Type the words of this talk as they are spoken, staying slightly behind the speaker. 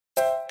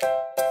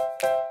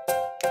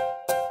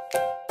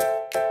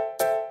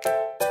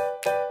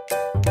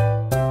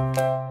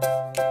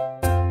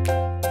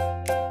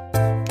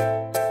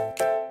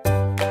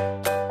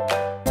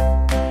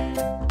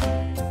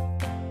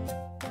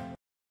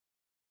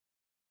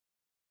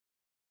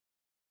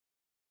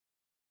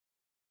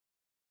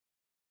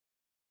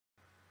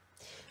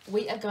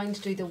we are going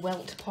to do the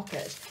welt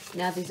pocket.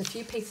 Now there's a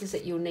few pieces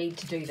that you'll need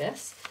to do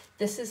this.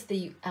 This is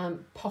the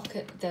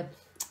pocket,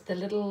 the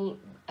little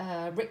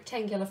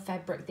rectangular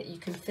fabric that you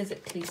can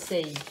physically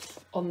see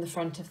on the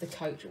front of the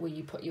coat where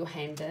you put your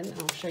hand in, and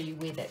I'll show you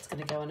where that's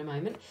going to go in a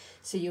moment.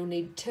 So you'll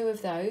need 2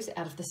 of those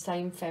out of the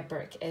same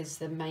fabric as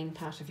the main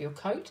part of your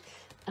coat,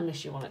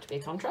 unless you want it to be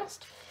a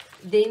contrast.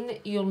 Then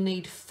you'll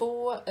need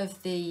 4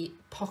 of the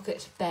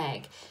pocket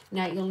bag.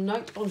 Now you'll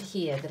note on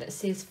here that it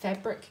says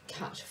fabric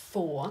cut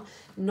 4,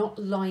 not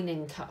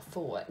lining cut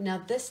 4.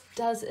 Now this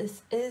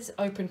is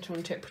open to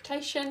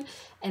interpretation,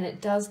 and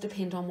it does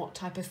depend on what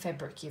type of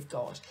fabric you've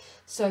got.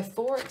 So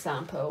for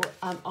example,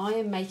 I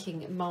am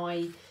making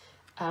my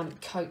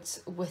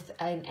coats with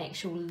an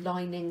actual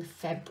lining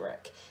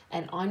fabric,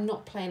 and I'm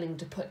not planning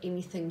to put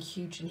anything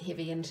huge and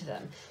heavy into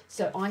them.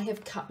 So I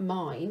have cut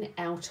mine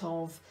out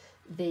of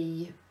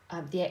the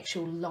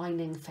actual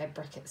lining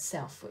fabric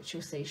itself, which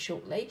you'll see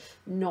shortly,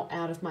 not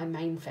out of my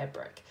main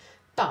fabric.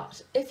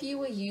 But if you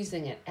were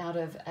using it out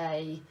of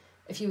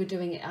if you were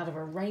doing it out of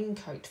a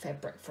raincoat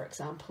fabric, for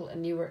example,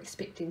 and you were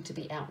expecting to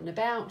be out and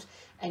about,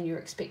 and you're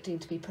expecting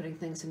to be putting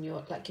things in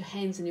your, like your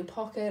hands in your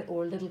pocket,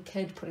 or a little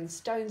kid putting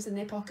stones in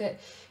their pocket,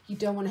 you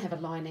don't want to have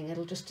a lining,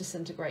 it'll just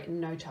disintegrate in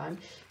no time.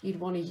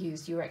 You'd want to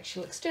use your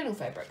actual external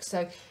fabric.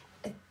 So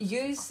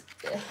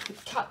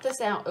cut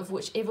this out of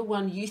whichever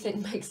one you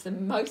think makes the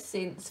most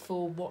sense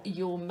for what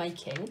you're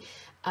making.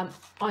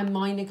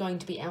 Mine are going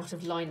to be out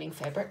of lining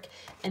fabric,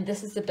 and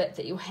this is the bit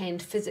that your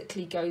hand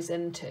physically goes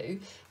into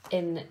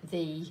in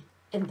the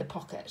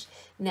pocket.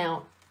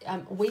 Now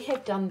we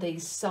have done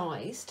these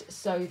sized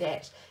so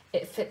that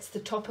it fits the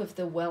top of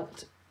the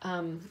welt,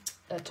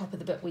 top of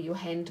the bit where your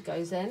hand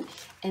goes in,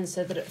 and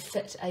so that it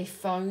fit a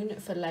phone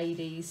for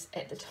ladies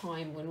at the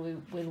time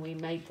when we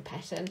made the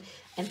pattern,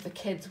 and for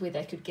kids where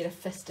they could get a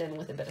fist in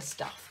with a bit of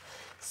stuff.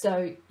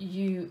 So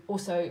you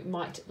also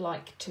might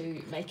like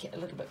to make it a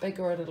little bit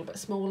bigger or a little bit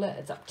smaller,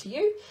 it's up to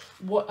you.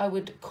 What I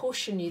would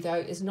caution you though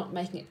is not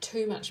making it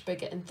too much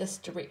bigger in this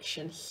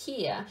direction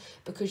here,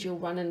 because you'll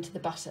run into the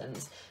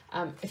buttons.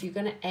 If you're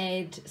going to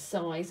add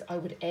size, I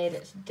would add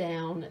it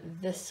down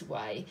this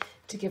way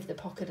to give the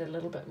pocket a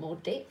little bit more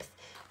depth.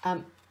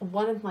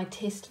 One of my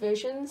test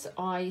versions,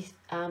 I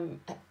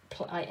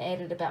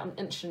added about 1.5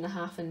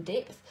 inches in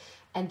depth,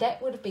 and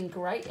that would have been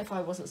great if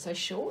I wasn't so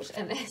short,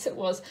 and as it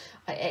was,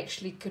 I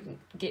actually couldn't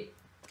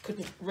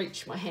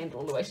reach my hand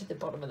all the way to the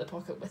bottom of the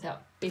pocket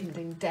without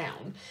bending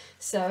down.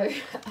 So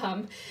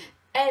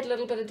add a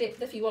little bit of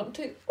depth if you want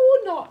to,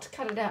 or not,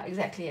 cut it out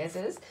exactly as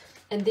is,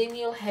 and then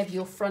you'll have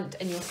your front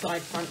and your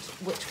side front,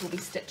 which will be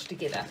stitched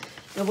together.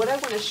 Now what I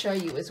want to show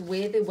you is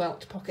where the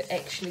welt pocket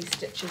actually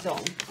stitches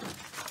on.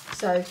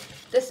 So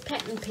this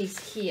pattern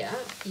piece here,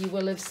 you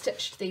will have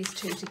stitched these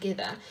 2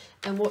 together,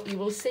 and what you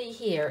will see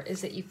here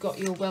is that you've got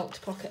your welt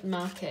pocket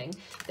marking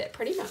that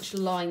pretty much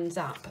lines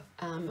up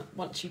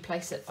once you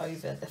place it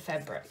over the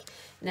fabric.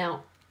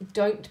 Now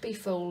don't be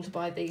fooled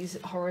by these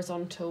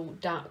horizontal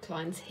dark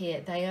lines here.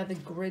 They are the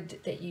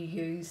grid that you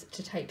use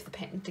to tape the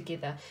pattern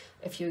together.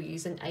 If you're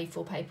using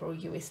A4 paper or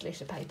US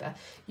letter paper,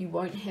 you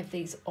won't have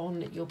these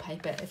on your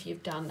paper if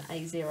you've done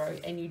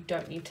A0, and you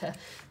don't need to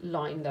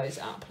line those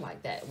up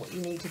like that. What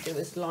you need to do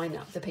is line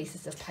up the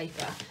pieces of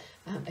paper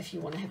if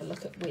you want to have a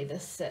look at where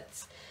this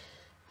sits.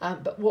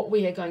 But what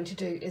we are going to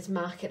do is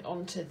mark it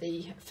onto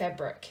the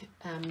fabric,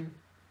 and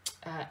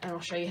I'll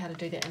show you how to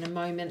do that in a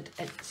moment,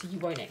 so you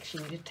won't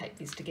actually need to tape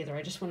these together.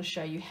 I just want to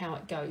show you how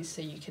it goes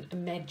so you can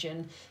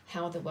imagine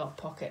how the welt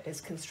pocket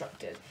is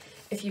constructed.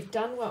 If you've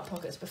done welt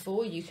pockets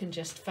before, you can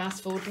just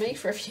fast forward me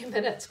for a few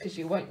minutes because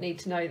you won't need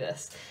to know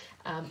this.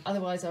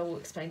 Otherwise I will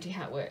explain to you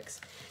how it works.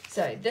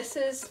 So this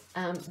is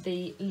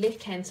the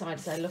left hand side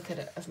as I look at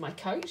it of my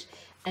coat,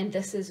 and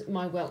this is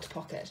my welt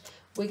pocket.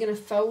 We're going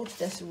to fold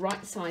this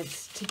right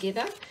sides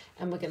together,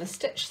 and we're going to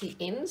stitch the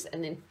ends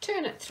and then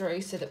turn it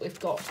through so that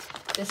we've got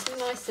this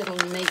nice little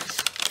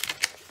neat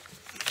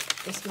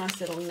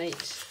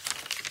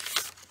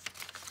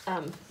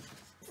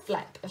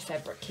flap of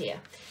fabric here.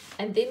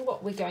 And then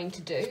what we're going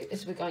to do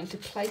is we're going to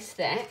place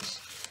that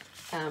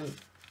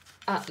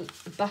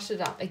butted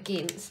up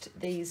against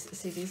these,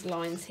 see these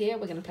lines here,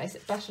 we're going to place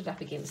it butted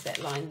up against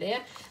that line there,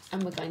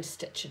 and we're going to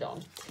stitch it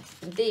on.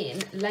 And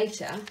then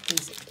later,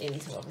 these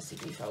ends will obviously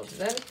be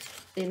folded in,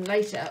 then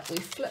later we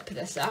flip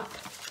this up,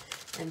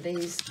 and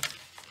these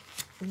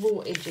raw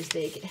edges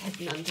there get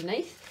hidden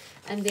underneath,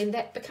 and then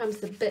that becomes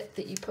the bit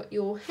that you put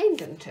your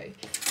hand into.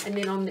 And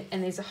then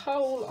and there's a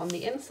hole on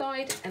the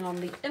inside, and on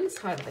the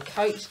inside of the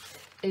coat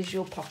is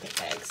your pocket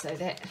bag. So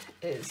that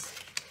is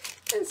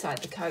inside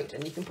the coat,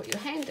 and you can put your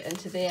hand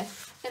into there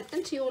and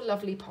into your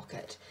lovely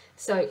pocket.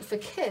 So for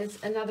kids,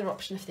 another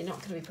option if they're not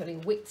going to be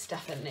putting wet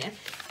stuff in there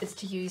is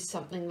to use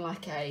something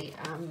like a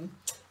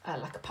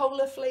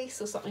polar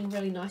fleece or something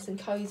really nice and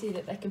cozy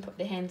that they can put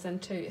their hands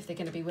into if they're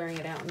going to be wearing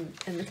it out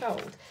in the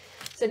cold.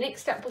 So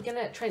next up, we're going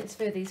to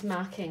transfer these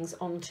markings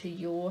onto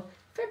your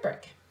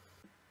fabric.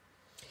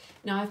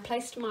 Now I've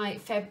placed my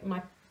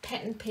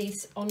pattern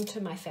piece onto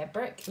my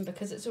fabric, and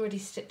because it's already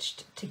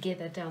stitched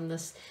together down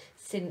this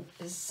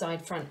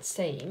side front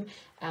seam,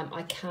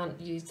 I can't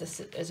use this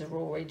as a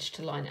raw edge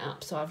to line it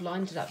up. So I've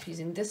lined it up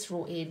using this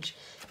raw edge,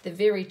 the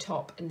very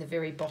top and the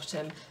very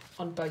bottom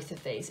on both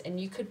of these. And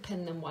you could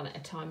pin them one at a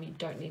time. You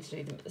don't need to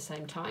do them at the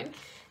same time.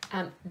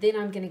 Then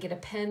I'm going to get a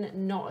pin,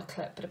 not a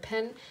clip, but a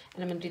pin,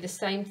 and I'm going to do the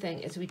same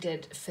thing as we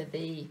did for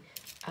the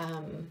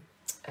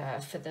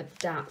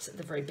darts at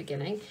the very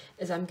beginning.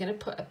 Is I'm going to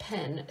put a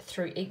pin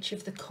through each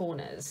of the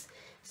corners.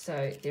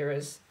 So there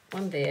is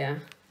one there,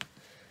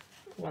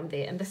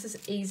 and this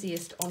is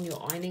easiest on your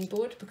ironing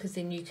board because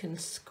then you can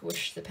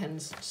squish the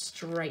pins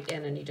straight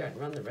in and you don't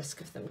run the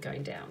risk of them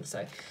going down.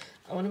 So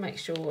I want to make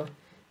sure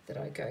that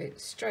I go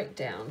straight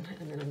down,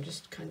 and then I'm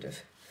just kind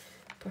of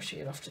pushing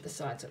it off to the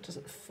side so it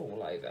doesn't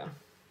fall over.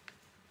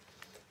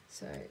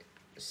 So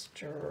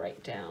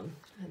straight down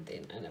and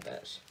then in a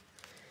bit,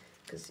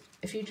 because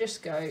if you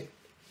just go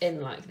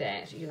in like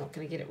that, you're not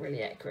going to get it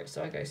really accurate.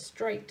 So I go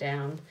straight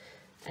down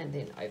and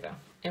then over.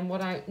 And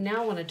what I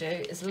now want to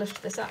do is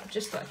lift this up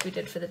just like we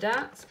did for the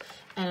darts,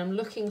 and I'm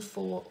looking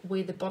for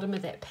where the bottom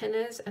of that pin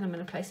is, and I'm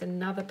going to place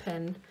another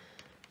pin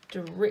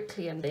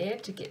directly in there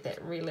to get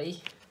that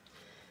really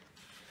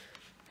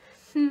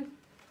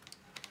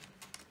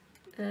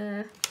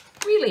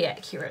really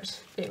accurate.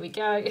 There we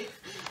go.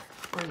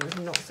 Mine was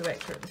not so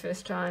accurate the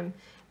first time.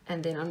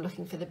 And then I'm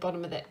looking for the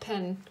bottom of that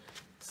pin,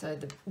 so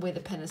where the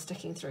pin is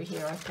sticking through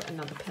here, I put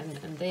another pin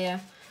in there,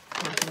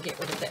 and I can get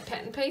rid of that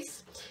pattern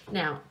piece.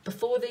 Now,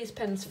 before these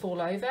pins fall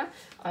over,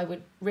 I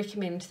would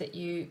recommend that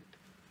you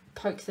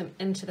poke them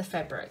into the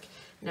fabric.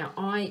 Now,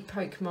 I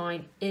poke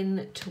mine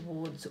in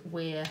towards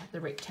where the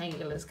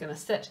rectangle is going to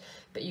sit,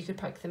 but you could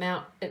poke them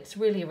out. It's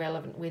really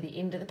irrelevant where the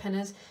end of the pin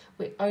is.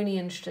 We're only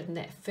interested in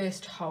that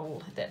first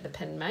hole that the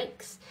pin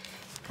makes.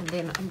 And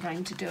then I'm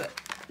going to do it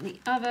the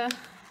other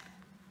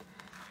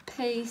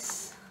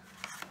piece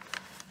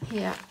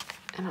here,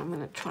 and I'm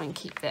going to try and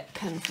keep that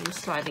pin from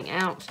sliding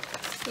out.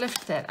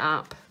 Lift that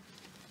up.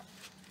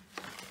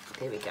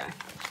 There we go.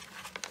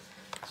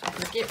 So I'm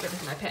going to get rid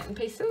of my pattern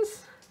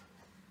pieces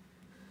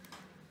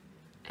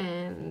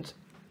and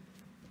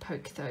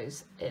poke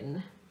those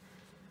in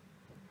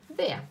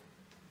there.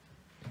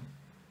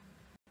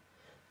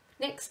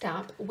 Next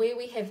up, where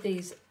we have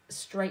these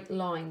straight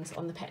lines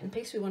on the pattern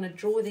piece, we want to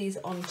draw these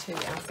onto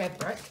our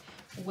fabric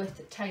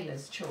with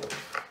tailor's chalk.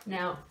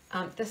 Now,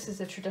 this is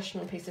a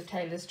traditional piece of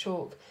tailor's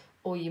chalk,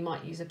 or you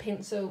might use a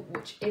pencil,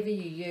 whichever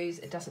you use.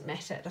 It doesn't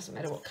matter. It doesn't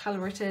matter what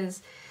colour it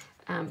is.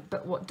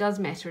 But what does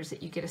matter is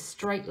that you get a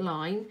straight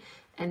line,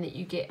 and that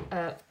you get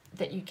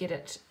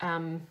it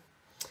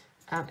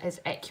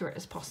as accurate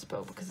as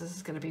possible, because this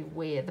is going to be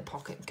where the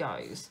pocket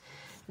goes.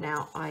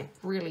 Now, I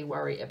really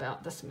worry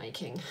about this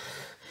making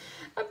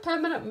a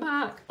permanent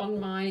mark on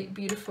my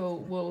beautiful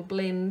wool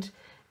blend,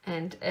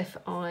 and if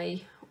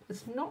I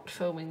was not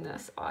filming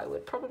this, I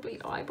would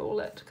probably eyeball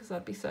it, because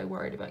I'd be so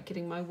worried about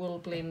getting my wool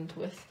blend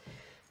with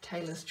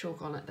tailor's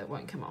chalk on it that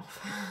won't come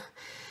off.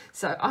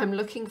 So I'm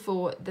looking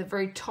for the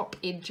very top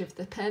edge of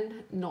the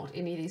pin, not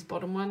any of these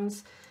bottom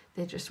ones.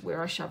 They're just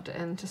where I shoved it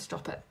in to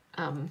stop it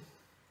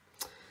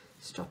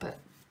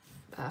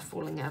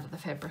falling out of the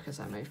fabric as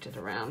I moved it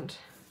around.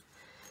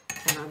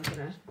 And I'm going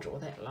to draw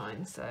that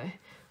line, so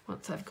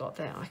once I've got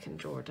that, I can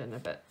draw it in a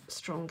bit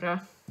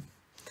stronger.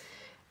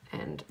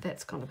 And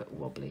that's gone a bit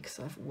wobbly because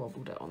I've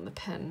wobbled it on the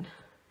pin.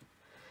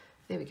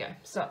 There we go.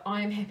 So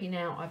I'm happy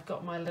now. I've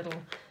got my little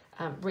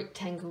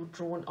rectangle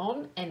drawn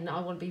on, and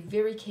I want to be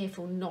very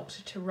careful not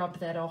to rub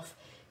that off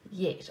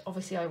yet.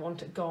 Obviously I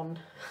want it gone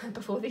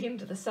before the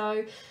end of the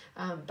sew,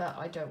 but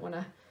I don't want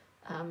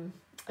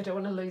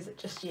to lose it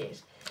just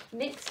yet.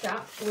 Next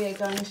up, we're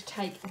going to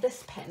take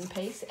this pattern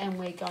piece and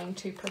we're going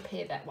to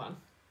prepare that one.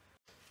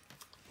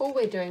 All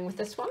we're doing with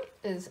this one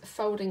is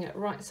folding it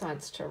right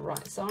sides to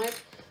right side,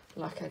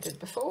 like I did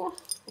before,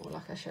 or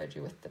like I showed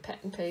you with the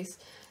pattern piece,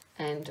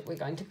 and we're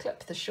going to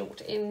clip the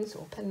short ends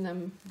or pin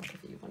them,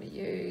 whatever you want to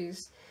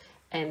use,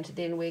 and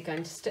then we're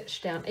going to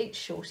stitch down each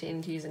short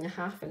end using a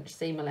 1/2 inch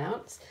seam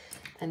allowance,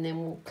 and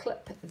then we'll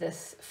clip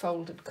this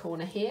folded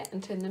corner here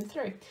and turn them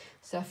through.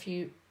 So if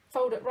you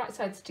fold it right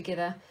sides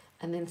together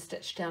and then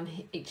stitch down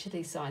each of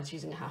these sides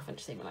using a 1/2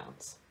 inch seam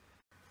allowance.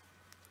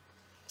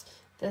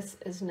 This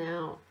is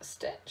now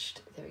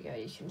stitched. There we go,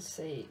 you can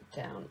see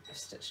down, I've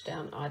stitched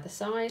down either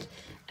side,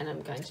 and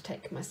I'm going to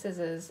take my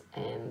scissors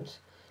and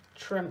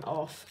trim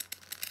off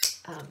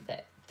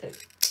the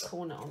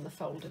corner on the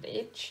folded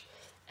edge,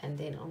 and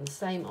then on the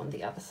same on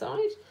the other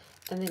side,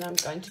 and then I'm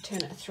going to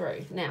turn it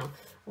through. Now,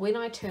 when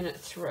I turn it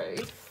through,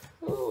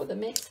 oh, the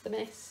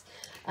mess.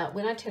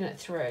 When I turn it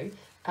through,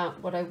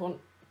 what I want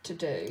to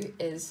do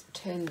is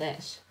turn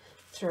that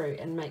through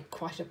and make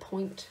quite a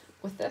point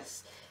with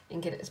this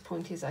and get it as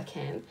pointy as I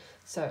can.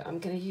 So I'm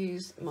going to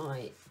use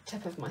my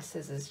tip of my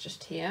scissors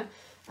just here,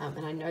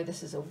 and I know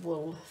this is a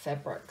wool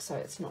fabric, so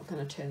it's not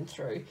going to turn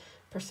through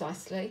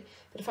precisely.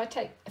 But if I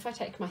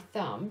take my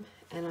thumb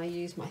and I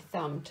use my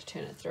thumb to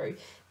turn it through,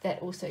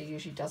 that also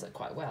usually does it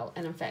quite well.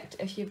 And in fact,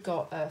 if you've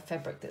got a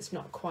fabric that's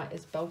not quite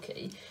as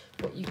bulky,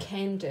 what you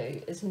can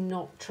do is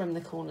not trim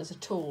the corners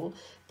at all,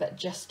 but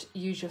just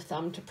use your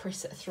thumb to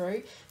press it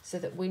through, so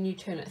that when you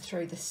turn it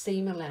through, the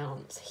seam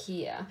allowance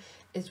here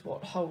is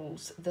what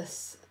holds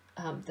this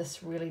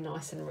this really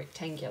nice and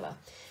rectangular.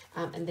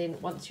 And then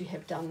once you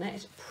have done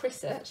that,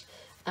 press it.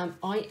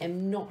 I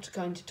am not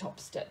going to top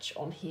stitch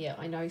on here.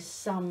 I know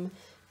some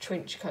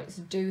trench coats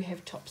do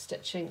have top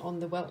stitching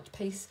on the welt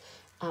piece.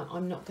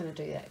 I'm not going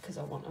to do that because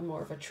I want a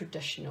more of a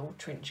traditional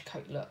trench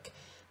coat look.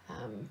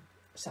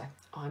 So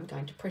I'm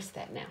going to press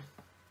that now.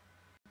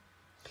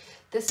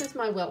 This is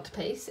my welt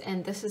piece,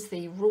 and this is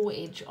the raw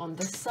edge on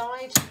this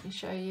side. Let me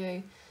show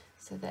you.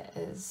 So that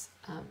is,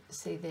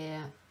 see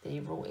there, the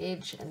raw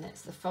edge, and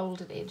that's the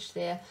folded edge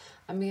there.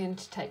 I'm going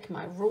to take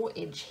my raw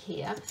edge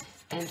here,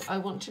 and I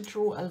want to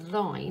draw a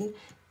line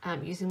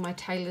using my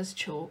tailor's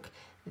chalk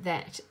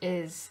that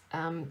is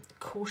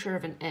 1/4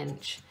 of an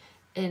inch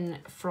in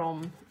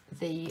from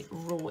the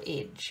raw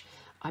edge.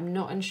 I'm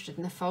not interested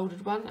in the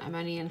folded one, I'm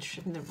only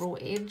interested in the raw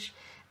edge.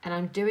 And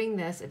I'm doing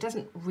this, it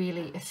doesn't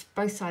really, if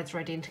both sides are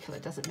identical,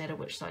 it doesn't matter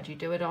which side you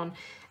do it on,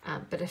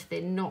 but if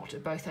they're not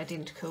both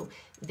identical,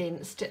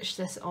 then stitch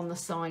this on the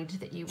side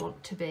that you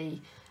want to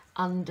be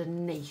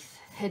underneath,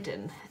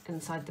 hidden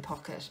inside the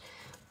pocket,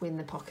 when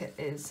the pocket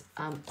is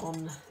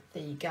on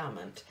the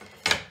garment.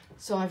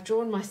 So I've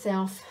drawn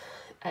myself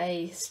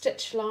a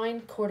stitch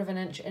line 1/4 of an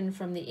inch in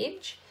from the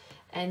edge,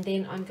 and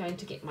then I'm going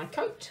to get my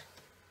coat.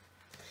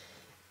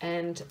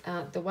 And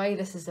the way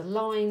this is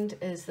aligned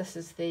is this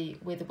is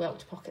where the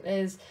welt pocket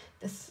is.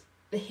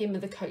 The hem of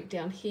the coat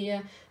down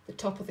here, the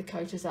top of the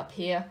coat is up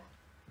here.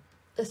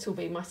 This will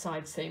be my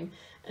side seam,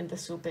 and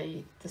this will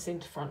be the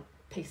centre front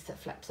piece that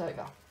flaps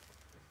over.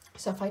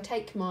 So if I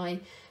take my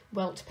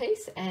welt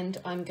piece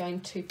and I'm going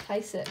to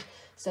place it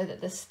so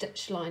that the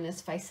stitch line is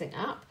facing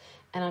up,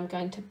 and I'm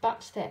going to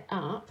butt that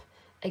up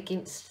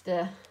against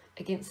the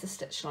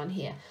stitch line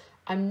here.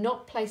 I'm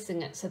not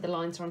placing it so the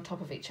lines are on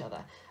top of each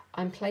other.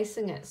 I'm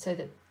placing it so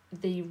that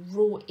the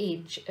raw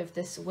edge of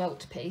this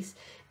welt piece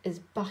is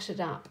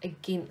butted up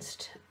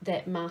against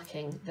that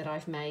marking that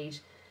I've made,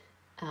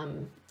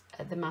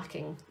 the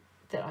marking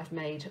that I've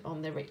made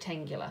on the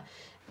rectangular.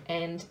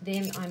 And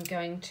then I'm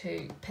going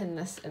to pin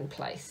this in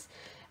place.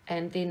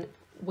 And then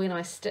when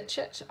I stitch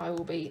it, I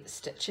will be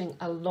stitching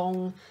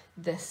along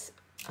this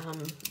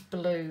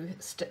blue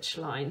stitch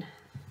line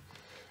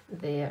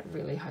there,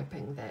 really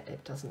hoping that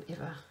it doesn't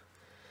ever,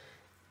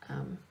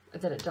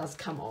 that it does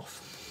come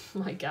off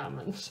my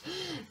garment.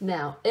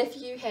 Now, if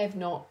you have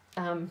not,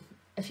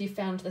 if you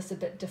found this a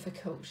bit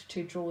difficult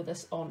to draw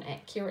this on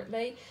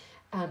accurately,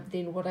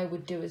 then what I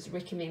would do is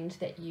recommend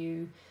that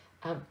you,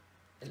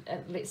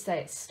 let's say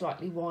it's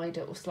slightly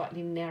wider or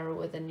slightly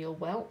narrower than your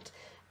welt,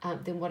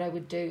 then what I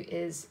would do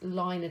is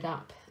line it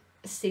up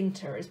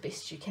centre as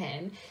best you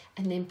can,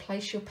 and then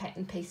place your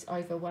pattern piece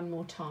over one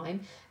more time,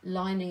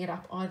 lining it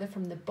up either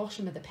from the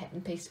bottom of the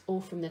pattern piece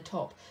or from the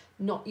top,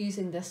 not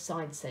using this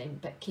side seam,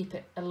 but keep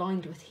it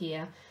aligned with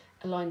here,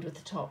 aligned with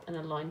the top and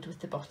aligned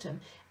with the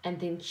bottom, and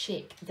then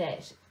check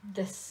that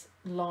this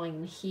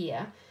line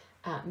here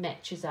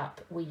matches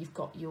up where you've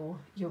got your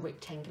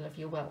rectangle of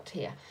your welt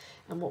here.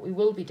 And what we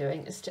will be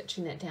doing is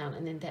stitching that down,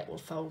 and then that will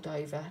fold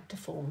over to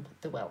form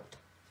the welt.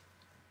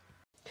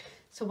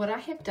 So what I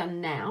have done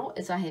now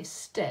is I have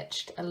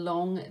stitched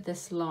along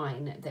this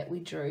line that we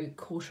drew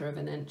 1/4 of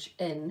an inch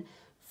in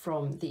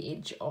from the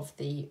edge of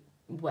the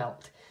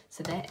welt.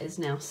 So that is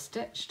now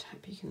stitched.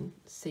 Hope you can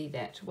see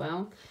that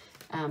well.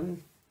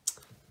 And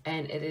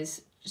it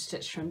is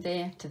stitched from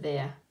there to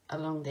there,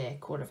 along there,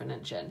 1/4 of an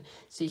inch in.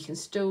 So you can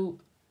still,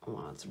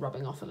 well, it's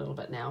rubbing off a little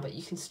bit now, but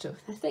you can still,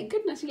 thank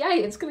goodness,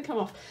 yay, it's going to come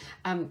off.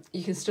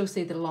 You can still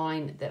see the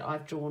line that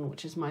I've drawn,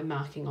 which is my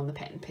marking on the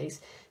pattern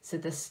piece. So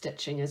this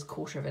stitching is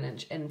 1/4 of an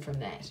inch in from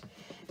that.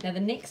 Now the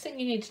next thing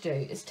you need to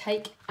do is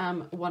take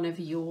one of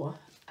your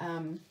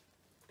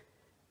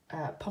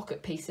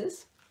pocket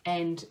pieces,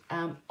 and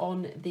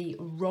on the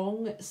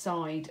wrong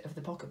side of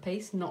the pocket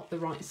piece, not the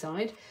right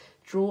side,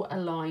 draw a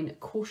line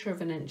 1/4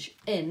 of an inch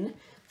in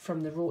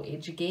from the raw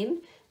edge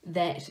again.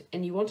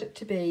 And you want it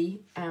to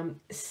be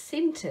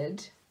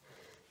centered.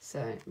 So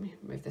let me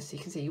move this so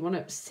you can see. You want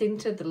to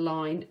center the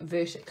line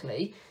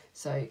vertically.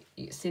 So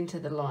you center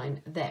the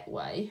line that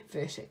way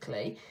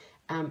vertically,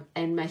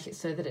 and make it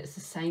so that it's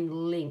the same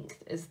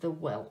length as the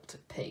welt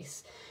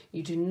piece.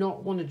 You do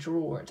not want to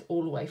draw it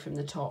all the way from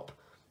the top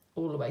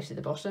all the way to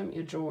the bottom.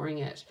 You're drawing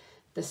it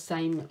the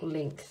same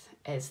length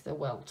as the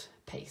welt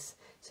piece.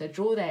 So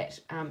draw that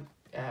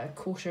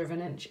 1/4 of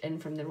an inch in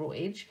from the raw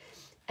edge,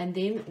 and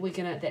then we're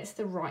gonna, that's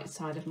the right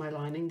side of my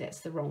lining, that's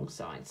the wrong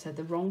side. So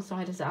the wrong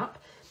side is up,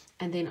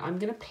 and then I'm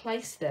gonna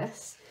place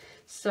this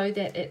so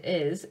that it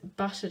is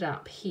butted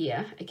up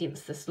here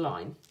against this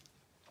line.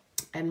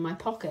 And my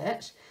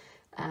pocket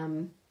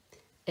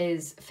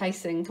is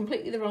facing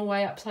completely the wrong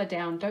way, upside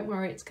down. Don't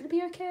worry, it's gonna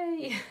be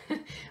okay.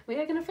 We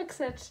are gonna fix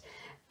it.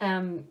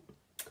 How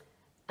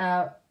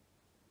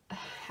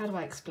how do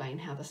I explain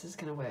how this is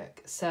going to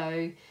work?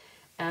 So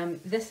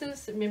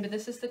remember,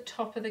 this is the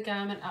top of the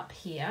garment up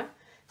here.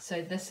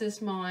 So this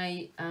is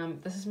my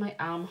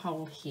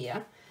armhole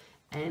here,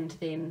 and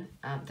then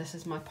this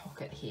is my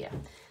pocket here.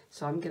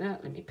 So I'm gonna,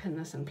 let me pin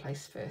this in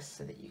place first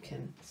so that you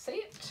can see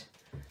it.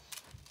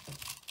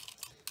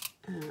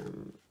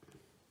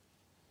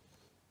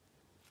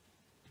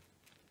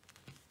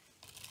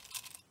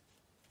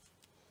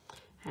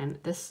 And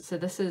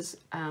this is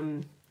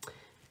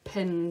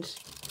pinned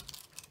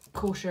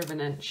 1/4 of an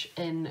inch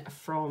in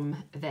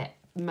from that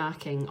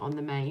marking on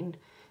the main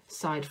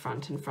side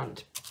front and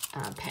front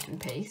pattern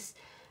piece,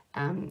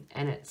 and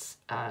it's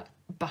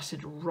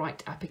butted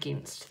right up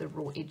against the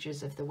raw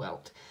edges of the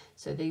welt.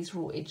 So these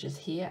raw edges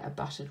here are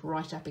butted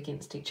right up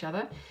against each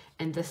other,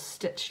 and this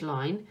stitch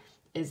line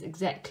is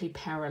exactly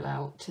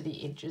parallel to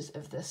the edges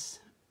of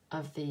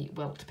the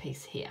welt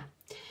piece here.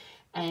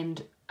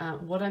 And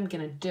what I'm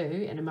going to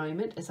do in a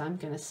moment is I'm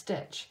going to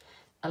stitch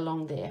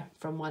along there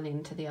from one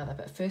end to the other.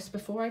 But first,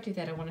 before I do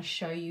that, I want to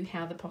show you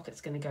how the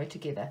pocket's going to go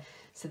together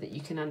so that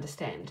you can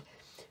understand.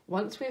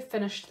 Once we've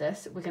finished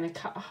this, we're going to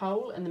cut a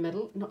hole in the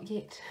middle, not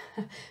yet,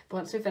 but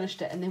once we've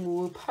finished it, and then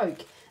we will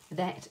poke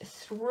that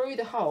through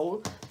the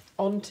hole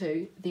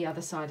onto the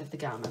other side of the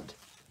garment.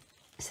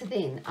 So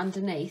then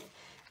underneath,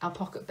 our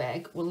pocket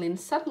bag will then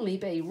suddenly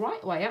be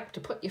right way up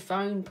to put your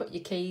phone, put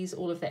your keys,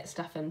 all of that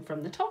stuff in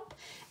from the top,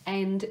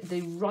 and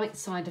the right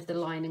side of the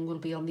lining will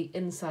be on the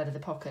inside of the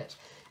pocket,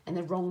 and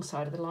the wrong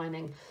side of the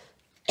lining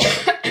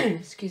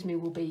excuse me,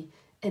 will be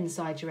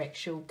inside your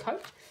actual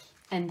coat.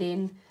 And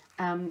then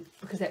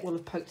because that will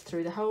have poked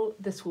through the hole,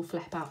 this will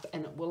flap up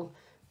and it will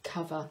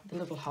cover the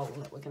little hole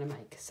that we're going to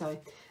make. So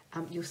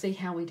you'll see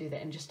how we do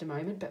that in just a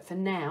moment, but for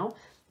now,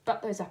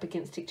 butt those up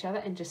against each other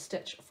and just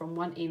stitch from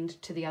one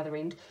end to the other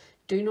end.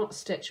 Do not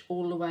stitch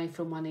all the way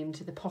from one end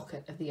to the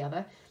pocket of the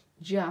other,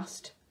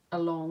 just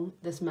along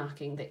this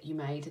marking that you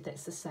made.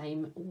 That's the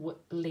same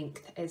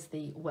length as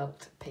the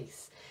welt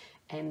piece.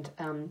 And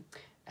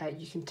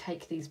you can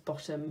take these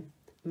bottom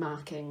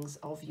markings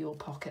of your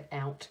pocket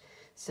out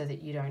so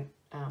that you don't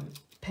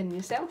pin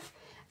yourself.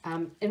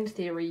 In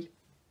theory,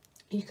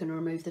 you can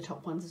remove the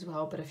top ones as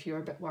well, but if you're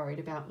a bit worried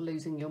about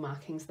losing your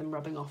markings, them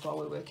rubbing off while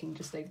we're working,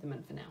 just leave them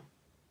in for now.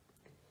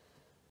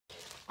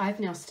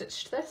 I've now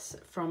stitched this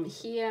from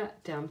here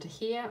down to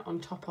here on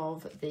top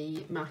of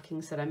the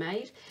markings that I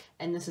made,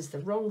 and this is the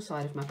wrong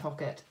side of my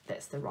pocket,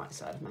 that's the right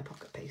side of my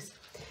pocket piece.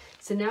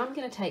 So now I'm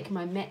going to take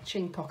my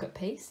matching pocket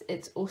piece,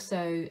 it's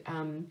also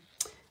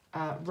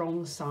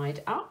wrong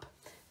side up,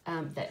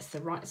 that's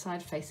the right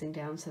side facing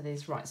down, so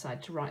there's right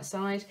side to right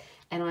side,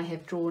 and I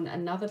have drawn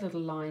another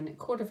little line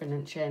 1/4 of an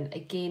inch in,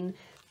 again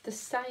the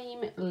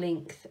same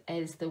length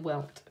as the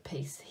welt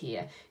piece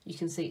here. You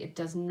can see it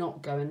does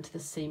not go into the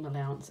seam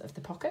allowance of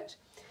the pocket.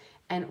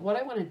 And what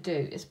I want to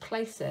do is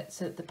place it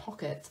so that the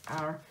pockets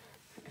are,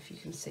 if you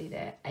can see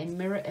there, a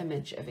mirror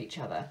image of each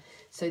other.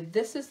 So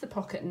this is the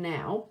pocket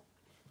now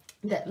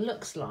that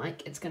looks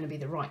like it's going to be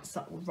the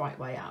right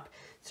way up.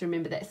 So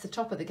remember, that's the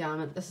top of the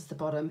garment, this is the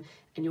bottom,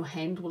 and your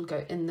hand will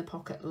go in the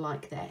pocket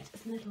like that.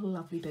 Isn't it a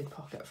lovely big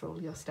pocket for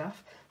all your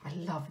stuff? I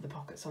love the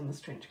pockets on this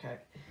trench coat.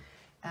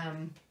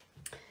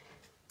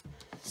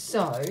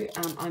 So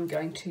I'm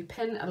going to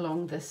pin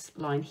along this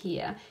line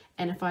here,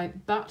 and if I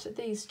butt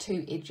these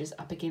two edges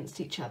up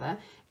against each other,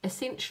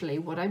 essentially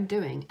what I'm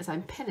doing is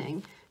I'm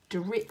pinning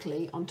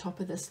directly on top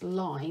of this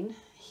line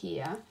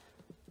here.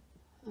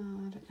 I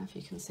don't know if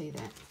you can see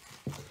that.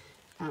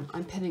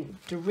 I'm pinning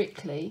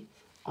directly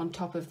on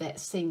top of that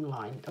seam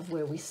line of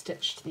where we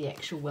stitched the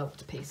actual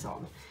welt piece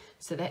on.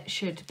 So that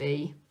should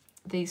be,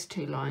 these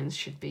two lines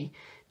should be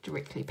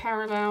directly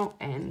parallel,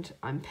 and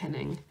I'm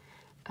pinning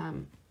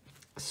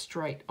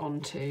straight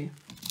onto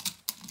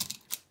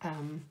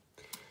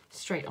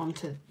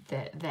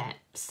that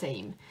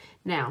seam.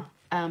 Now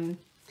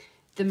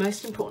the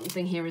most important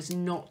thing here is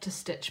not to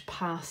stitch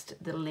past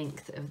the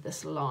length of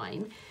this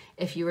line.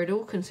 If you're at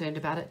all concerned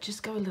about it,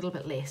 just go a little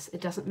bit less. It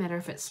doesn't matter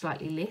if it's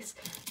slightly less,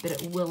 but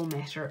it will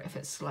matter if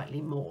it's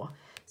slightly more.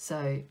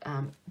 So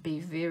be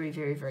very,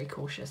 very, very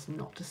cautious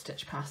not to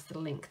stitch past the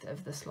length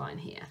of this line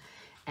here.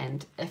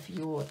 And if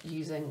you're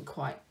using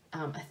quite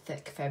a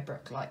thick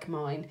fabric like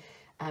mine,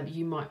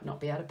 you might not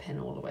be able to pin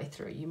all the way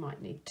through. You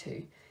might need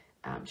to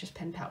just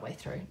pin part way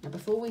through. Now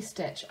before we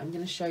stitch, I'm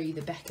going to show you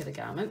the back of the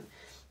garment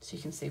so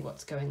you can see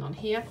what's going on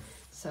here.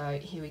 So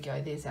here we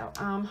go, there's our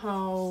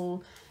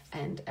armhole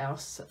and our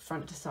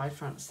front to side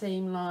front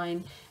seam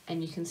line,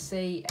 and you can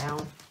see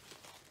our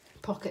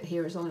pocket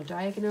here is on a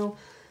diagonal.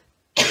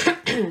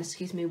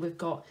 Excuse me, we've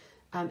got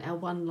our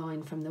one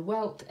line from the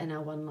welt and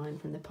our one line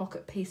from the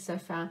pocket piece so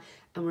far,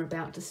 and we're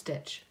about to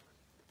stitch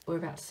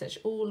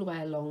all the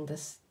way along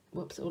this,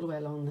 all the way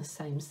along the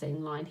same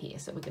seam line here.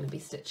 So we're going to be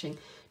stitching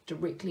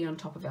directly on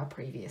top of our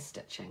previous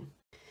stitching.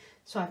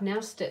 So I've now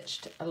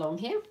stitched along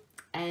here,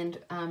 and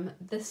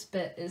this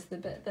bit is the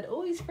bit that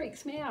always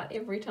freaks me out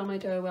every time I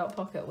do a welt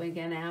pocket.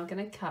 We're now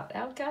going to cut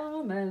our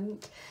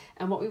garment,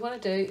 and what we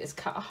want to do is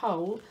cut a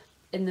hole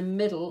in the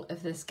middle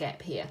of this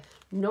gap here,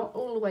 not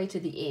all the way to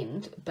the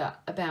end,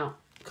 but about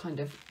kind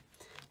of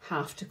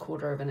 1/2 to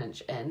 1/4 of an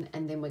inch in,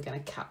 and then we're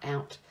going to cut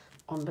out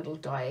on little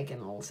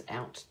diagonals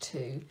out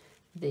to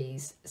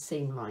these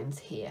seam lines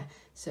here.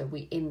 So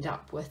we end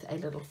up with a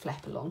little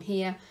flap along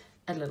here,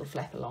 a little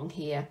flap along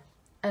here,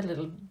 a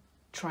little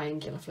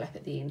triangular flap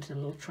at the end, and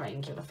a little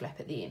triangular flap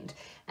at the end.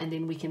 And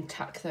then we can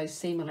tuck those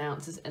seam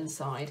allowances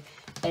inside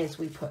as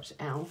we put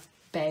our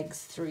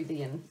bags through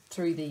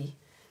the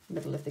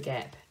middle of the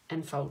gap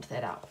and fold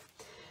that up.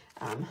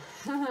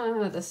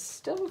 This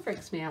still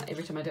freaks me out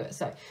every time I do it.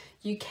 So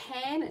you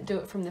can do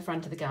it from the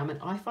front of the garment.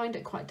 I find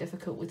it quite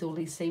difficult with all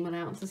these seam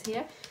allowances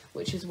here,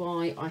 which is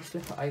why I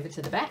flip it over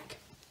to the back.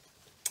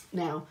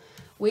 Now,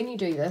 when you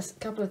do this, a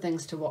couple of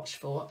things to watch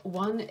for.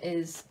 One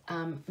is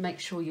make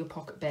sure your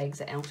pocket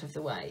bags are out of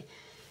the way.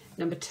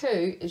 Number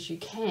 2 is you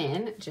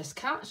can just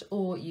cut,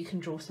 or you can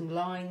draw some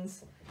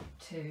lines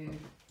to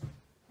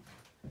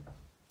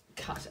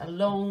cut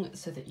along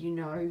so that you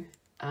know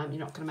you're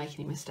not going to make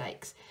any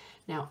mistakes.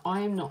 Now,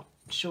 I'm not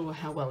sure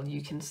how well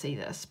you can see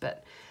this,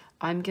 but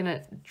I'm going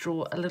to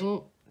draw a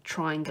little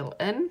triangle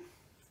in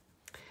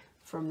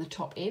from the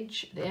top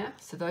edge there.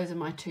 So those are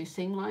my 2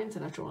 seam lines,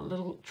 and I've drawn a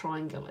little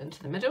triangle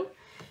into the middle.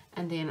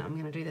 And then I'm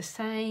going to do the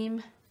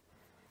same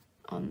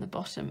on the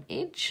bottom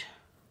edge.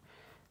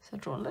 So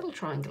draw a little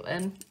triangle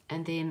in,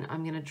 and then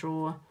I'm going to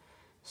draw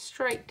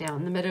straight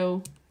down the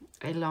middle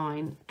a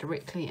line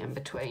directly in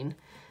between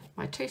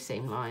my 2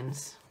 seam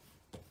lines,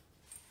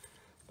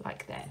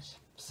 like that.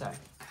 So I'm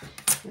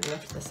going to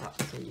lift this up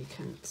so you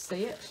can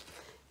see it.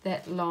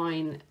 That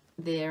line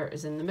there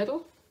is in the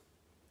middle,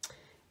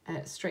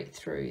 straight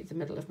through the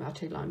middle of my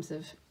 2 lines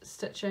of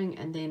stitching,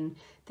 and then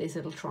these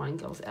little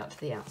triangles out to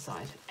the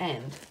outside,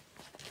 and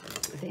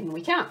then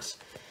we cut.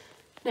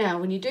 Now,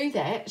 when you do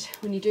that,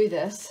 when you do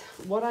this,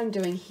 what I'm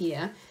doing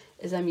here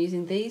is I'm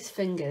using these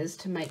fingers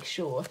to make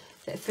sure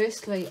that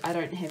firstly I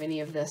don't have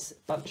any of this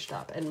bunched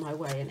up in my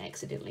way and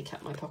accidentally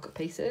cut my pocket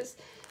pieces,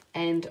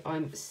 and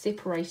I'm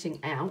separating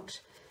out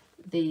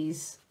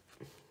these.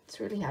 It's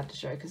really hard to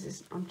show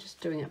because I'm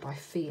just doing it by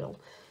feel.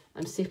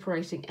 I'm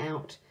separating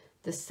out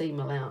the seam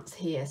allowance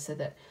here so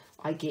that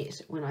I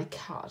get, when I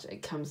cut,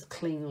 it comes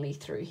cleanly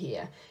through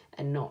here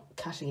and not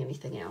cutting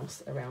anything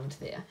else around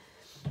there.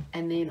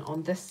 And then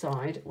on this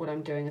side, what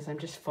I'm doing is I'm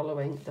just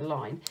following the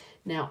line.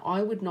 Now,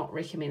 I would not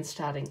recommend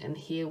starting in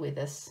here where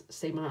this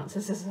seam allowance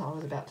is, as I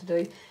was about to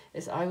do,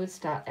 is I would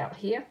start out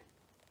here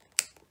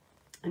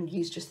and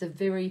use just the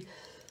very,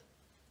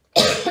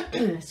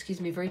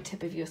 excuse me, very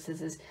tip of your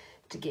scissors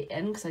to get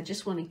in, because I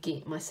just want to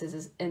get my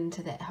scissors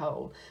into that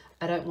hole.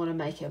 I don't want to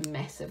make a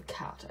massive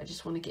cut. I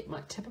just want to get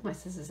my tip of my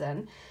scissors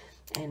in.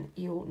 And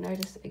you'll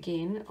notice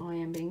again, I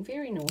am being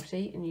very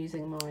naughty and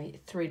using my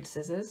thread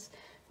scissors,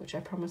 which I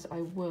promise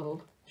I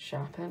will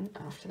sharpen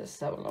after this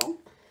sew along.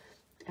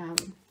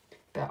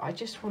 But I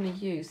just want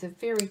to use the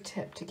very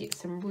tip to get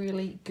some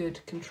really good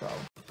control.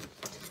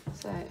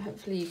 So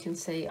hopefully you can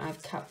see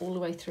I've cut all the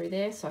way through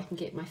there so I can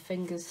get my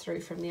fingers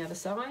through from the other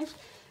side.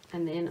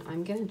 And then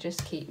I'm going to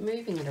just keep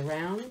moving it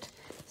around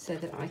so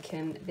that I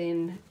can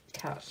then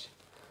cut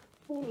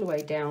all the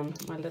way down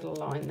my little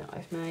line that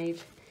I've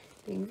made,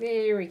 being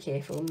very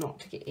careful not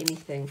to get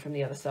anything from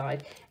the other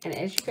side. And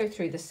as you go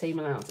through the seam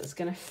allowance, it's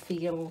going to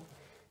feel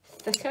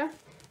thicker,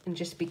 and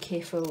just be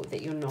careful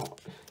that you're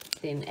not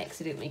then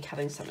accidentally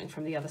cutting something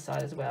from the other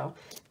side as well,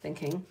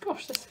 thinking,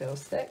 gosh, this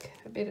feels thick,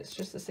 I bet it's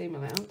just the seam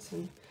allowance,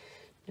 and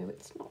no,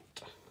 it's not.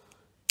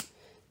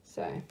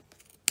 So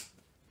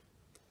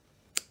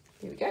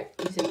there we go,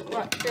 using the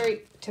right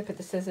very tip of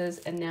the scissors,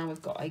 and now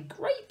we've got a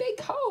great big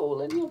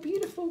hole in your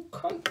beautiful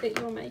coat that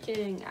you're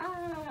making.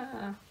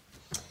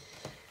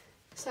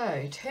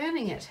 So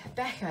turning it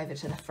back over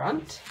to the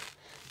front,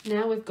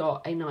 now we've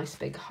got a nice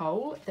big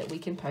hole that we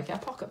can poke our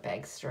pocket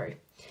bags through.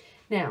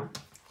 Now,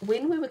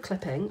 when we were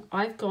clipping,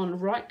 I've gone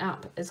right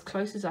up as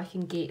close as I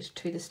can get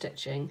to the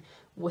stitching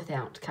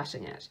without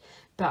cutting it.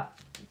 But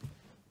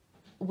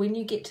when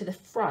you get to the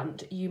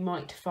front, you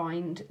might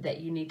find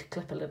that you need to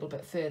clip a little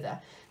bit further.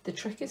 The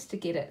trick is to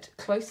get it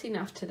close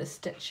enough to the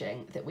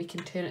stitching that we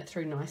can turn it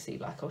through nicely,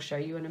 like I'll show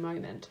you in a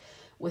moment,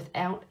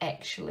 without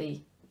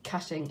actually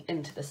cutting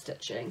into the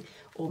stitching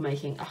or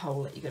making a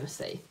hole that you're going to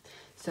see.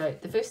 So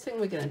the first thing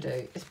we're going to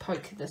do is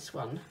poke this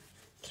one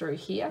through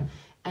here,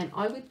 and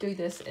I would do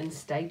this in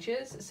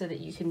stages so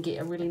that you can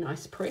get a really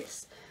nice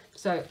press.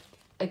 So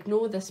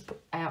ignore this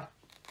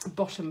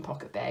bottom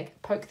pocket bag,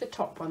 poke the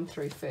top one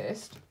through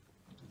first,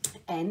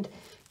 and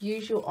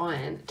use your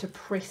iron to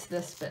press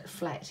this bit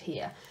flat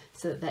here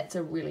so that that's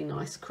a really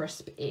nice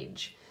crisp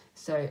edge.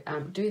 So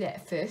do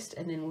that first,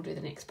 and then we'll do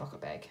the next pocket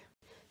bag.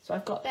 So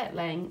I've got that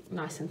laying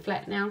nice and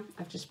flat now.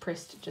 I've just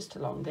pressed just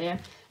along there,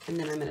 and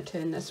then I'm going to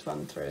turn this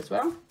one through as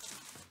well,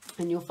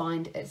 and you'll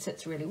find it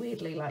sits really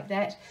weirdly like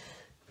that.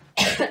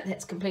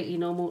 That's completely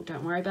normal,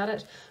 don't worry about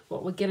it.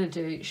 What we're going to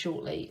do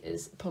shortly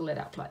is pull it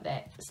up like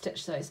that,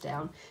 stitch those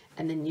down,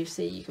 and then you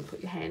see you can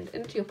put your hand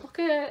into your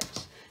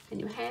pocket, and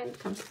your hand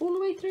comes all the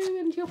way through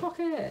into your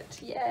pocket.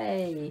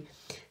 Yay!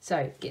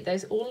 So get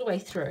those all the way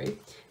through.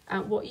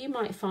 What you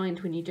might find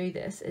when you do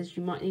this is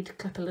you might need to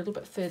clip a little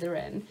bit further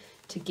in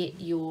to get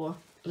your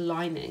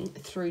lining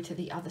through to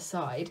the other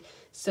side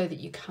so that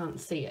you can't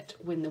see it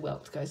when the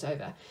welt goes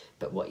over.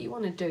 But what you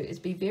want to do is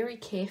be very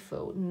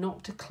careful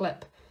not to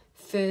clip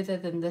further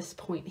than this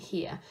point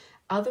here.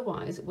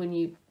 Otherwise,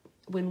 when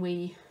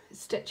we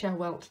stitch our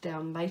welt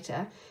down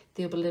later,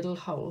 there'll be a little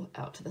hole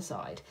out to the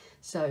side.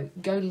 So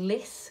go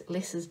less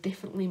is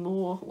definitely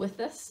more with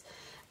this,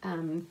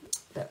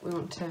 but we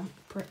want to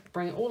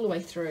bring it all the way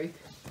through,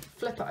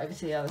 flip it over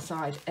to the other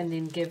side, and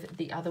then give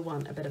the other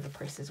one a bit of a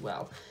press as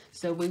well.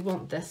 So we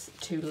want this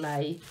to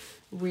lay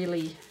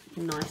really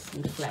nice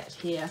and flat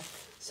here.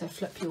 So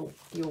flip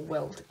your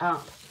welt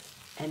up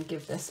and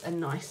give this a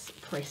nice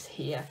press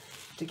here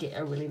to get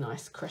a really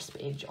nice crisp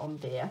edge on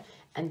there.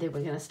 And then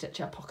we're going to stitch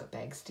our pocket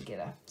bags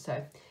together.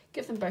 So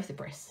give them both a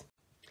press.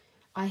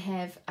 I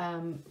have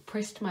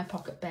pressed my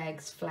pocket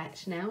bags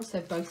flat now,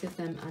 so both of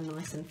them are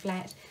nice and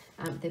flat.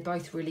 They're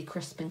both really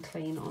crisp and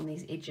clean on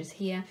these edges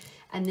here.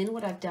 And then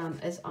what I've done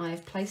is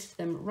I've placed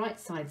them right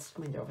sides,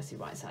 I mean they're obviously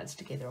right sides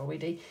together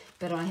already,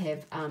 but I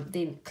have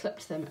then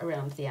clipped them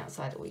around the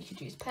outside, or you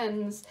could use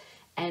pins.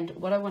 And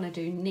what I want to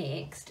do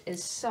next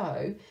is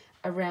sew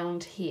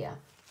around here,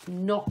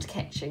 not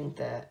catching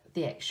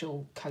the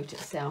actual coat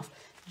itself,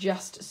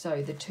 just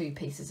sew the two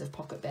pieces of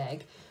pocket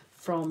bag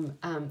from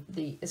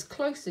as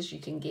close as you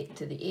can get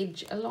to the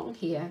edge along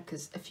here,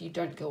 because if you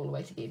don't go all the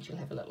way to the edge you'll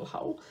have a little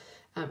hole,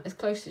 as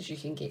close as you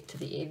can get to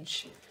the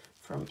edge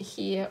from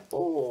here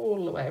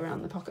all the way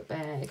around the pocket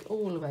bag,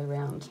 all the way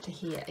around to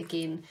here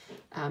again,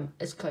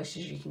 as close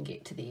as you can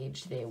get to the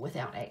edge there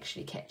without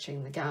actually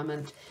catching the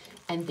garment.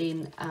 And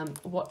then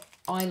what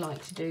I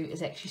like to do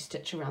is actually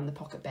stitch around the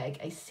pocket bag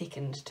a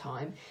second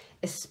time,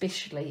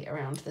 especially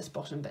around this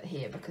bottom bit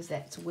here, because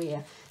that's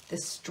where the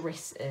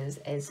stress is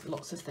as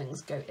lots of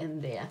things go in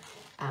there.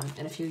 And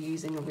if you're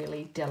using a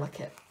really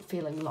delicate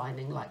feeling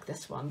lining like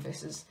this one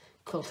versus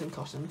quilting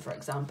cotton, for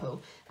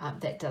example,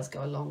 that does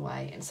go a long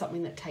way. And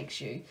something that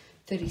takes you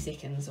 30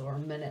 seconds or a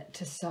minute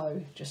to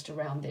sew just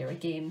around there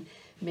again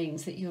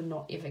means that you're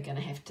not ever going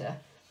to have to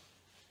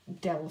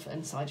delve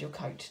inside your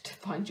coat to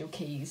find your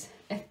keys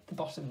at the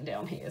bottom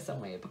down here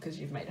somewhere because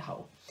you've made a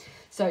hole.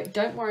 So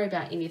don't worry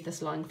about any of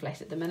this lying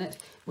flat at the minute.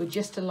 We're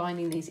just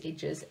aligning these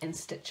edges and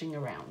stitching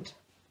around.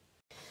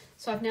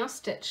 So I've now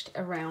stitched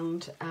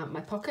around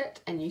my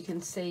pocket, and you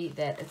can see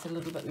that it's a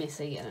little bit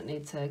messy and it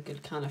needs a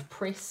good kind of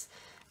press.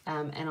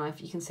 And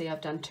you can see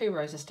I've done 2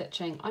 rows of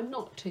stitching. I'm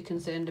not too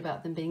concerned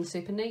about them being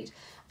super neat.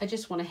 I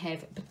just want to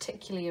have,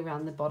 particularly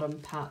around the bottom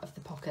part of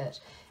the pocket,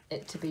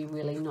 it to be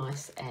really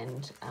nice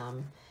and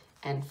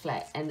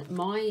flat. And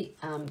my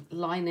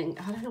lining,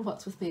 I don't know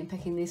what's with me in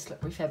picking these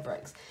slippery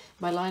fabrics.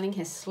 My lining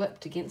has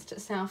slipped against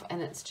itself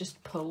and it's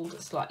just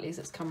pulled slightly as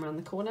it's come around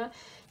the corner,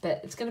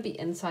 but it's going to be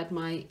inside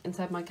my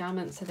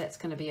garment, so that's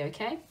going to be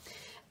okay.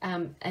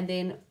 And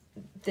then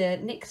the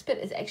next bit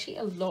is actually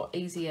a lot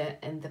easier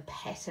in the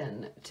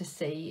pattern to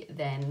see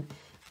than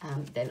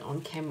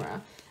on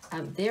camera.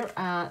 There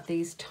are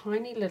these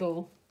tiny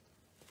little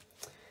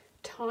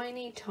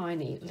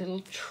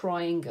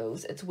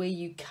triangles. It's where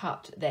you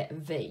cut that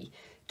V.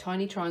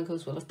 Tiny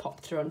triangles will have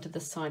popped through onto the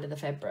side of the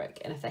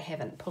fabric, and if they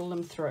haven't, pull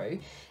them through,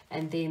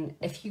 and then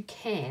if you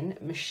can,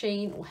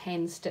 machine or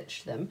hand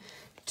stitch them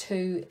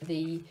to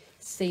the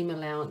seam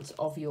allowance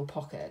of your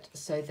pocket,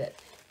 so that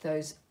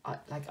those,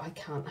 I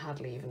can't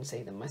hardly even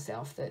see them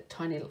myself, the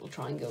tiny little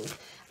triangles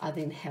are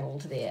then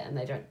held there and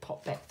they don't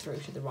pop back through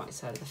to the right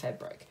side of the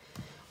fabric.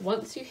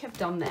 Once you have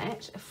done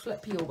that,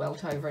 flip your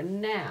welt over,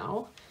 and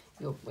now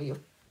your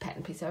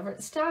pattern piece over,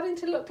 it's starting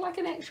to look like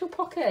an actual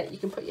pocket. You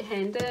can put your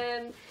hand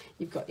in,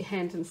 you've got your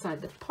hand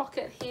inside the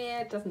pocket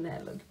here. Doesn't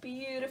that look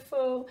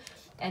beautiful?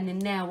 And then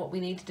now what we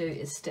need to do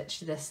is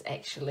stitch this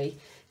actually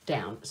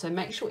down. So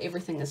make sure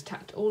everything is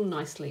tucked all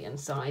nicely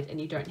inside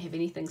and you don't have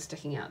anything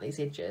sticking out these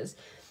edges.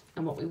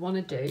 And what we want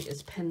to do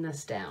is pin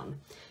this down.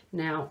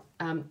 Now,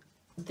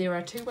 there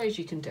are 2 ways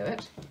you can do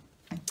it.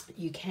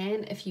 You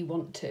can, if you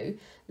want to,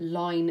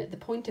 line the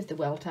point of the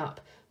welt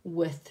up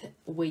with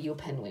where your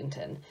pin went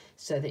in,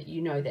 so that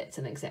you know that's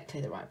in exactly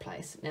the right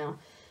place. Now,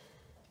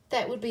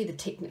 that would be the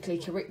technically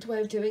correct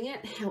way of doing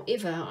it.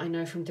 However, I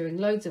know from doing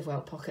loads of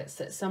welt pockets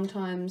that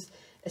sometimes,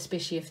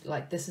 especially if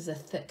like this is a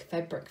thick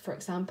fabric, for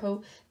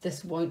example,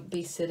 this won't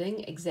be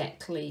sitting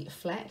exactly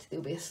flat.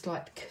 There'll be a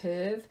slight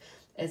curve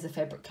as the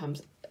fabric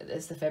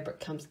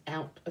comes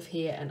out of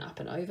here and up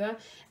and over,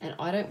 and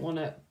I don't want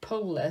to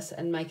pull this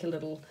and make a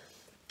little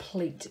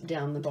pleat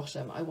down the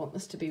bottom. I want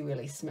this to be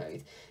really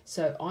smooth,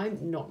 so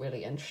I'm not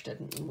really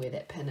interested in where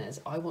that pin is.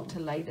 I want to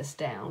lay this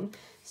down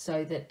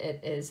so that it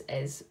is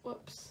as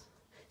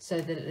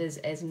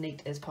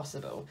neat as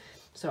possible.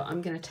 So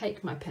I'm going to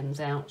take my pins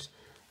out,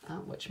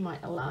 which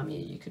might alarm you.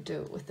 You could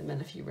do it with them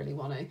in if you really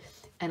want to,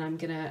 and I'm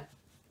going to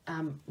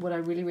what I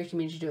really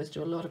recommend you do is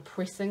do a lot of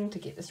pressing to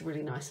get this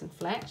really nice and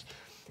flat.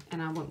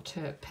 And I want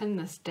to pin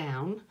this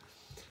down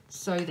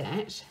so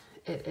that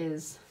it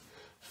is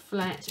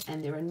flat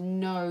and there are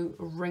no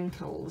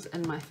wrinkles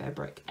in my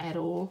fabric at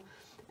all.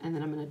 And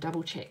then I'm going to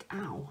double check,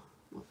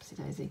 whoopsie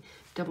daisy,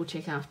 double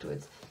check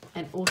afterwards,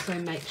 and also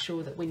make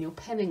sure that when you're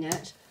pinning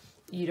it,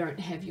 you don't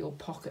have your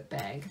pocket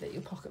bag, that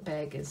your pocket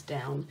bag is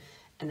down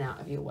and out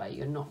of your way.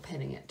 You're not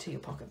pinning it to your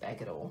pocket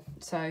bag at all.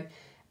 So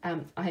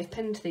I have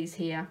pinned these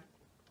here.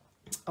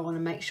 I want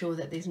to make sure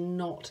that there's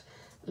not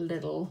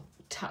little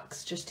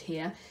tucks just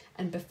here.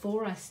 And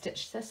before I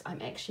stitch this,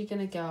 I'm actually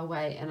going to go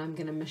away and I'm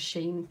going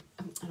to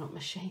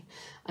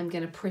I'm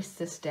going to press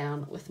this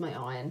down with my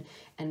iron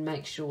and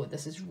make sure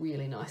this is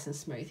really nice and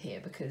smooth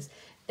here, because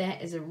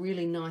that is a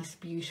really nice,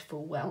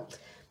 beautiful welt.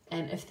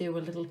 And if there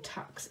were little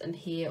tucks in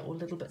here or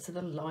little bits of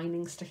the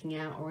lining sticking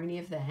out or any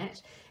of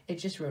that, it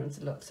just ruins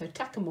the look. So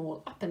tuck them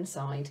all up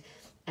inside,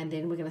 and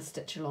then we're going to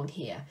stitch along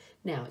here.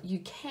 Now, you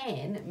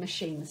can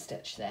machine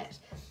stitch that.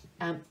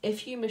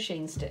 If you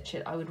machine stitch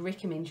it, I would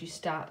recommend you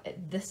start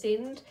at this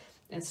end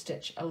and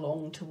stitch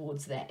along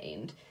towards that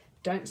end.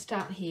 Don't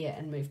start here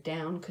and move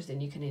down, because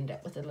then you can end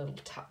up with a little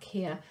tuck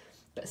here,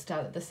 but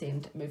start at this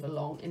end, move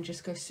along, and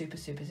just go super,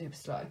 super, super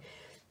slow.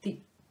 The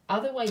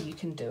other way you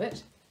can do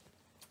it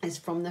is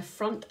from the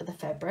front of the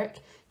fabric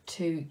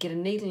to get a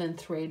needle and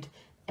thread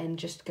and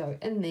just go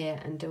in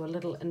there and do a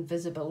little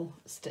invisible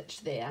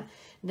stitch there.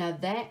 Now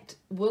that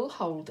will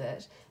hold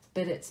it,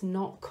 but it's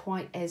not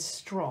quite as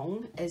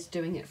strong as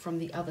doing it from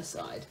the other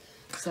side.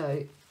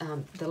 So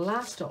the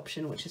last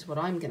option, which is what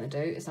I'm going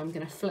to do, is I'm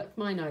going to flip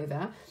mine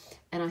over,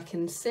 and I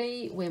can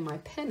see where my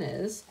pin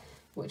is,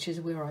 which is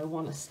where I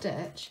want to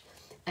stitch,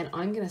 and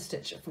I'm going to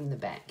stitch it from the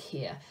back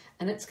here,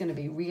 and it's going to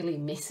be really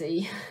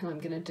messy. I'm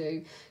going to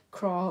do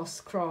cross,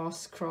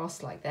 cross,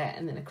 cross like that,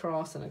 and then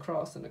across and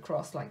across and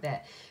across like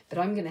that. But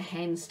I'm going to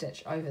hand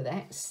stitch over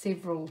that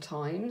several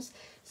times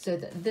so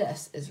that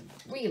this is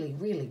really,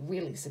 really,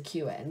 really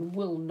secure and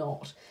will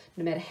not,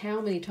 no matter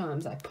how many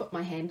times I put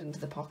my hand into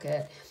the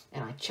pocket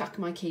and I chuck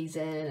my keys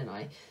in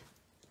and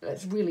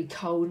it's really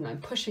cold and I'm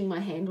pushing my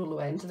hand all the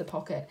way into the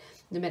pocket,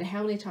 no matter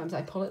how many times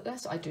I pull at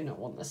this, I do not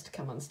want this to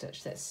come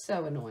unstitched. That's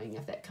so annoying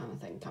if that kind of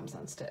thing comes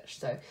unstitched.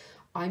 So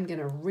I'm going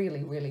to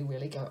really, really,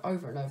 really go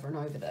over and over and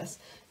over this,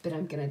 but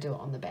I'm going to do it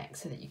on the back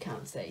so that you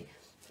can't see.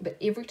 But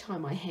every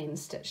time I hand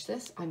stitch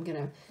this, I'm going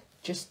to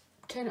just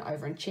turn it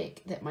over and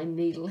check that my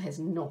needle has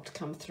not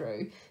come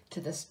through to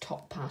this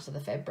top part of the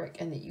fabric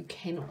and that you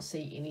cannot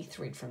see any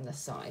thread from this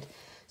side.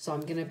 So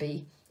I'm going to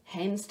be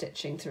hand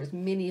stitching through as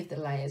many of the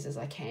layers as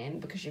I can,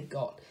 because you've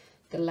got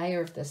the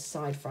layer of this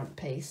side front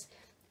piece,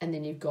 and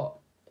then you've got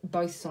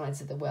both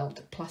sides of the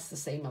welt plus the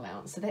seam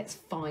allowance. So that's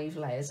 5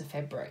 layers of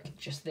fabric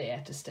just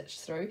there to stitch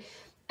through,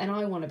 and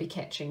I want to be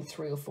catching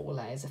 3 or 4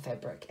 layers of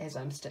fabric as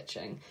I'm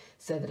stitching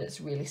so that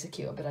it's really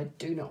secure, but I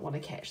do not want to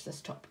catch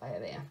this top layer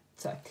there.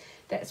 So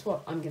that's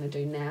what I'm going to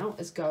do now,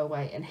 is go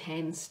away and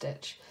hand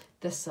stitch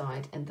this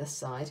side and this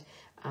side,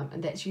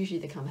 and that's usually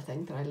the kind of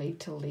thing that I leave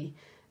till the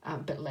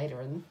bit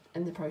later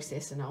in the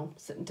process, and I'll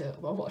sit and do it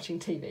while watching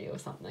TV or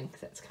something, because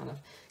that's kind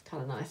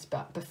of nice.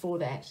 But before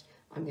that,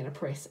 I'm going to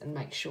press and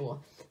make sure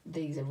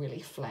these are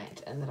really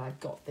flat and that I've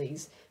got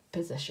these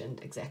positioned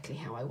exactly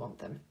how I want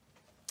them.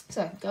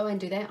 So go and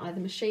do that,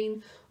 either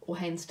machine or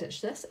hand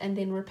stitch this, and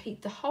then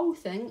repeat the whole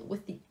thing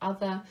with the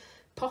other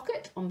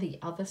pocket on the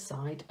other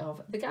side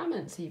of the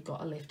garment. So you've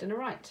got a left and a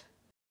right.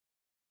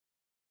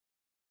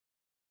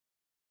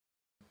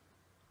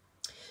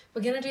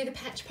 We're going to do the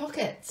patch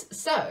pockets.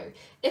 So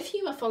if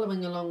you are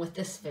following along with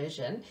this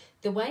version,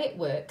 the way it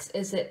works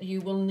is that you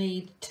will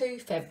need 2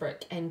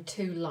 fabric and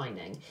 2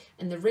 lining.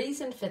 And the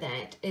reason for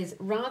that is,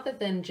 rather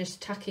than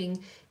just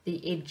tucking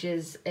the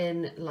edges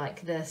in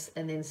like this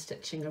and then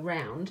stitching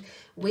around,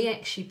 we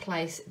actually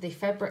place the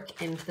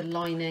fabric and the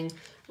lining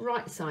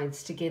right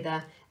sides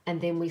together, and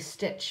then we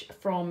stitch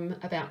from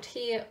about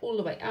here all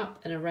the way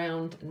up and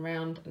around and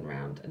round and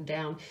round and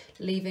down,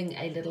 leaving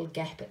a little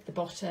gap at the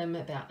bottom,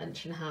 about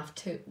 1.5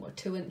 to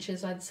 2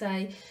 inches I'd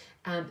say.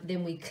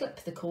 Then we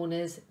clip the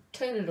corners,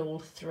 turn it all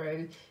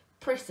through,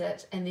 press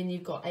it, and then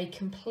you've got a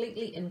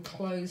completely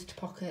enclosed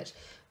pocket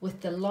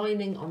with the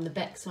lining on the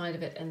back side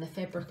of it and the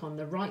fabric on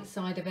the right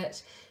side of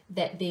it,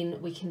 that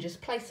then we can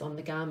just place on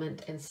the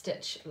garment and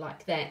stitch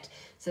like that,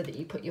 so that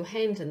you put your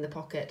hand in the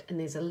pocket and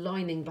there's a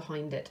lining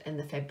behind it and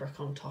the fabric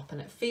on top, and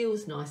it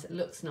feels nice, it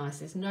looks nice,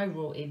 there's no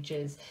raw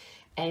edges,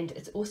 and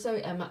it's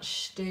also a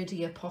much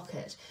sturdier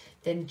pocket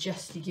than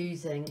just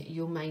using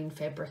your main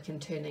fabric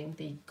and turning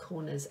the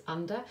corners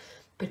under,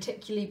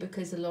 particularly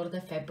because a lot of the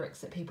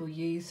fabrics that people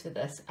use for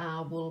this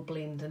are wool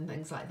blend and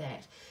things like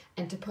that,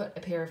 and to put a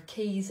pair of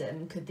keys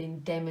in could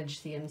then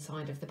damage the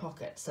inside of the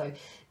pocket. So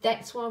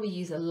that's why we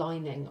use a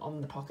lining on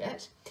the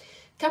pocket.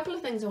 A couple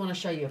of things I want to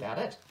show you about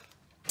it.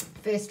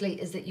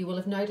 Firstly is that you will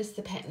have noticed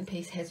the pattern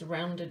piece has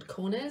rounded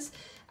corners.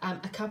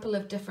 A couple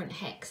of different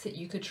hacks that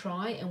you could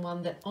try, and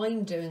one that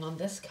I'm doing on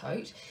this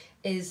coat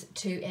is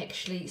to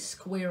actually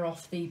square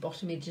off the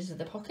bottom edges of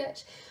the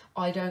pocket.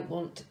 I don't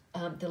want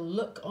the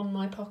look on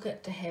my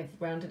pocket to have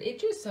rounded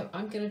edges, so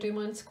I'm going to do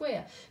mine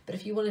square. But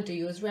if you want to do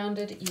yours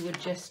rounded, you would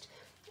just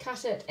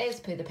cut it as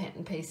per the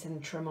pattern piece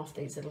and trim off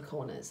these little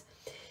corners.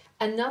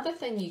 Another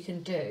thing you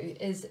can do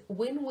is,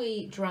 when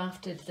we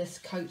drafted this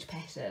coat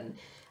pattern,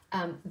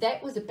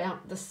 that was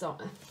about the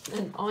size,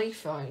 an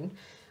iPhone,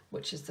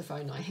 which is the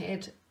phone I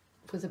had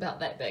was about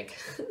that big.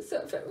 So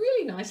it fit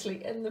really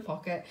nicely in the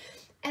pocket.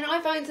 And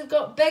iPhones have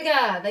got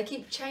bigger. They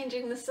keep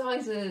changing the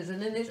sizes,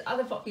 and then there's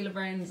other popular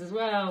brands as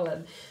well.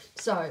 And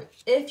so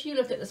if you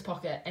look at this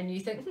pocket and you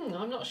think,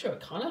 I'm not sure,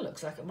 it kind of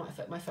looks like it might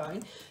fit my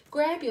phone,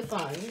 grab your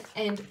phone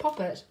and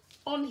pop it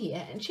on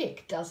here and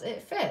check, does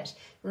it fit?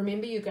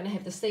 Remember, you're going to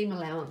have the seam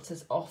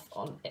allowances off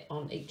on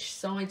each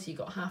side, so you've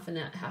got half an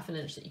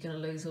inch that you're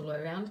going to lose all the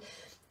way around.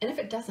 And if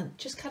it doesn't,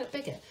 just cut it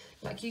bigger.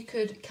 Like you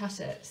could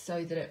cut it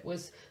so that it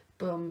was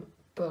boom,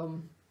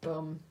 boom,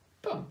 boom,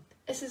 boom.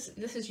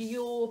 This is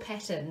your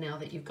pattern now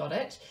that you've got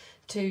it,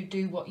 to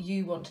do what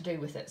you want to do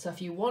with it. So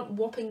if you want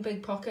whopping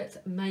big pockets,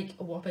 make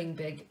whopping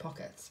big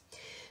pockets.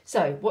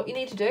 So what you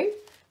need to do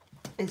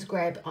is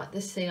grab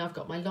this thing. I've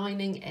got my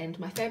lining and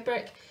my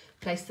fabric,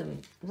 place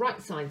them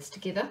right sides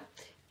together,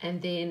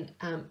 and then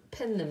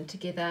pin them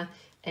together.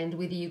 And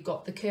whether you've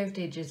got the curved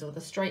edges or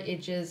the straight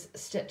edges,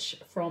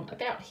 stitch from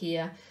about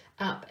here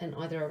up and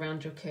either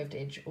around your curved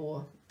edge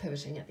or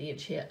pivoting at the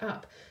edge here,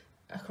 up,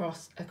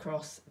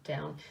 across,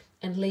 down,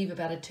 and leave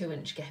about a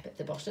 2-inch gap at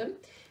the bottom.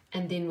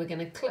 And then we're going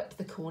to clip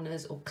the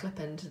corners or clip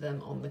into them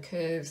on the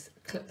curves,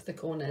 clip the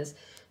corners,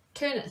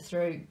 turn it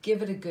through,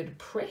 give it a good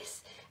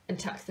press, and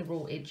tuck the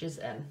raw edges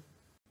in.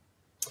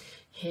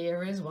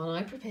 Here is one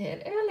I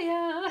prepared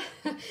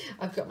earlier.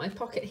 I've got my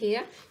pocket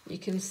here. You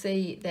can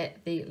see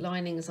that the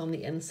lining is on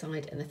the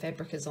inside and the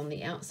fabric is on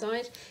the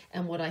outside.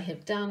 And what I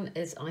have done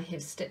is I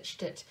have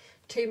stitched it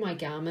to my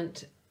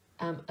garment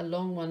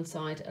along one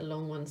side,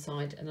 along one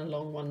side, and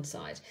along one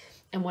side.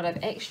 And what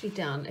I've actually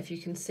done, if you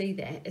can see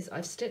there, is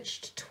I've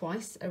stitched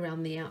twice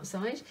around the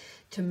outside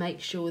to make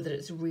sure that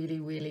it's really,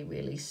 really,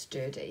 really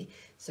sturdy.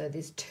 So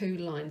there's 2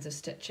 lines of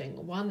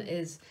stitching. One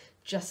is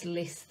just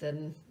less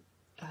than,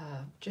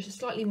 just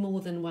slightly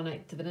more than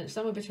 1/8 of an inch,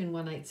 somewhere between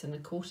 1/8 and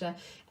 1/4,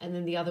 and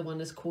then the other one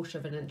is 1/4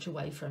 of an inch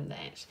away from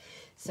that.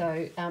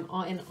 So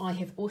I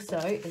have also,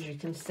 as you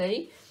can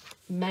see,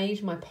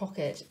 made my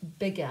pocket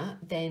bigger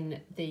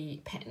than the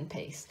pattern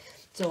piece.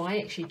 So I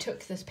actually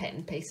took this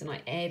pattern piece and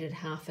I added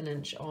 ½ an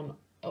inch on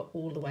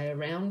all the way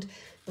around,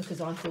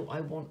 because I thought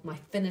I want my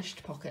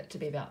finished pocket to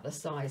be about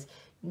this size,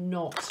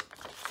 not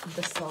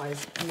the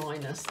size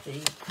minus the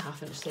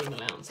 ½ inch seam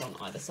allowance on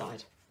either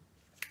side.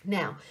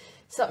 Now,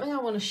 something I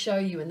want to show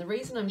you, and the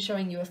reason I'm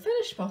showing you a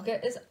finished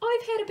pocket is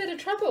I've had a bit of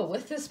trouble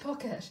with this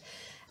pocket.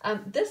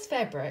 This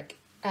fabric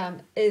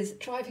is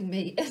driving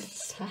me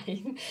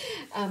insane.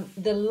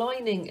 The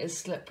lining is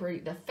slippery,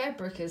 the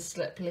fabric is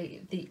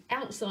slippery, the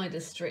outside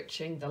is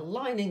stretching, the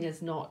lining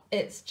is not.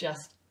 It's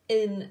just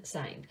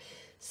insane.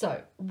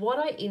 So what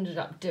I ended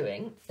up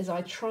doing is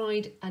I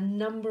tried a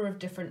number of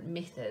different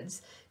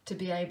methods to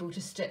be able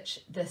to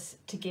stitch this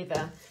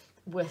together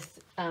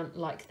with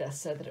like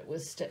this, so that it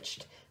was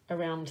stitched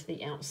around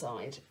the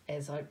outside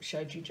as I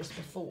showed you just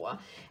before,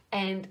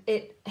 and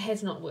it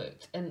has not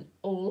worked in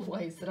all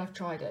ways that I've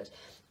tried it.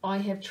 I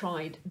have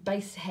tried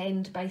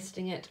hand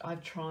basting it.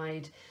 I've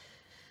tried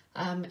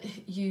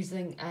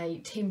using a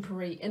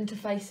temporary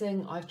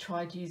interfacing. I've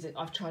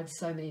tried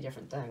so many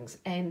different things.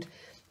 And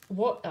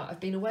I've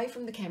been away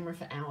from the camera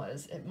for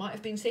hours. It might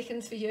have been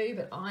seconds for you,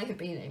 but I have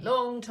been a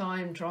long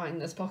time trying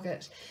this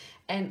pocket.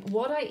 And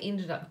what I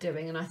ended up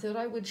doing, and I thought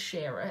I would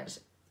share it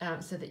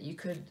so that you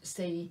could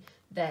see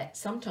that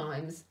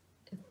sometimes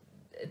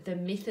the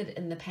method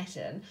in the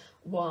pattern,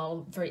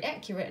 while very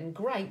accurate and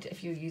great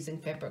if you're using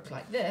fabric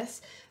like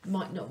this,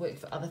 might not work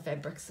for other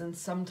fabrics, and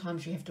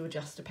sometimes you have to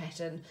adjust a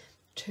pattern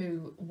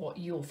to what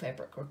your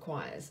fabric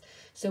requires.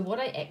 So what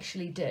I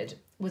actually did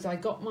was I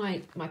got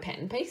my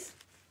pattern piece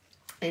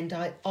and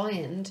I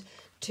ironed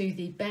to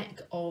the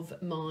back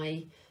of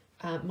my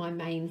my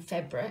main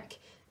fabric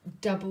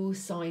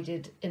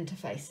double-sided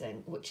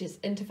interfacing, which is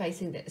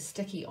interfacing that is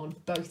sticky on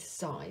both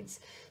sides.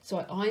 So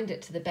I ironed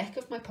it to the back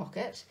of my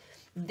pocket.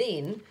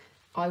 Then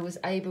I was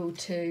able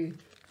to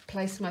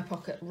place my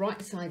pocket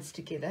right sides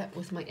together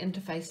with my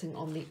interfacing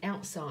on the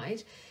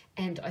outside,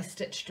 and I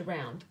stitched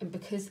around,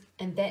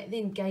 and that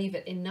then gave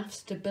it enough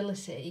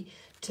stability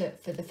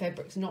for the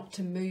fabrics not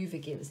to move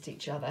against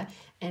each other,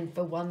 and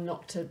for one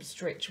not to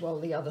stretch while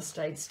the other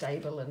stayed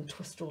stable and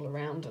twist all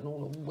around and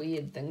all the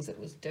weird things it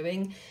was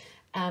doing.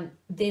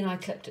 Then I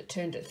clipped it,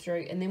 turned it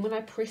through, and then when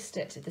I pressed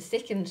it the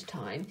second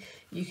time,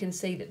 you can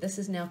see that this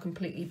is now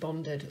completely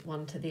bonded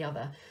one to the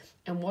other.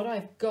 And what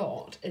I've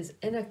got is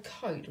in a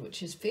coat, which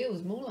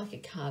feels more like a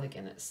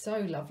cardigan. It's so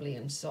lovely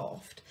and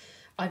soft.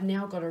 I've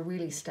now got a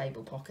really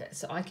stable pocket,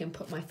 so I can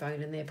put my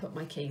phone in there, put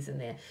my keys in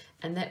there,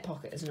 and that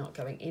pocket is not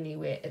going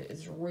anywhere. It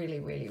is really,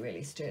 really,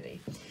 really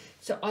sturdy.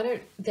 So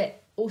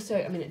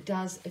it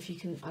does,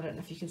 I don't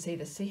know if you can see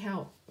this, see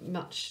how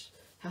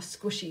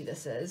squishy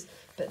this is,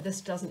 but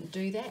this doesn't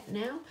do that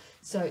now.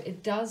 So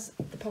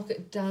the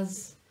pocket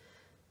does,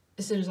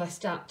 as soon as I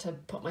start to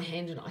put my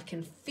hand in it, I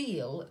can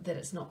feel that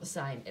it's not the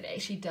same. It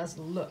actually does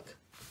look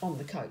on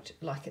the coat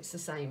like it's the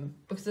same,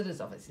 because it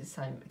is obviously the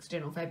same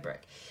external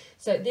fabric.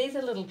 So there's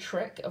a little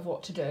trick of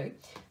what to do.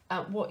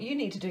 What you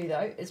need to do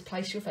though is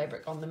place your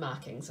fabric on the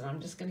markings, and I'm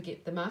just going to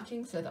get the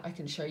markings so that I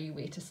can show you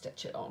where to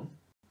stitch it on.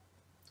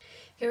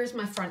 Here is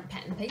my front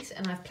pattern piece,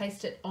 and I've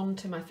placed it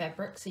onto my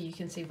fabric so you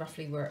can see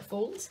roughly where it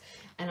falls.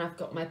 And I've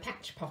got my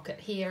patch pocket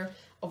here.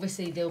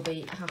 Obviously there'll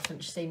be a 1/2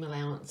 inch seam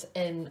allowance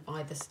in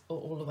either or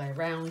all the way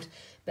around,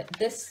 but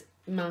this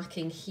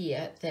marking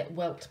here, that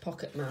welt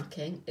pocket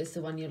marking, is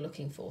the one you're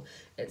looking for.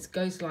 It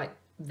goes like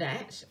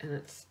that, and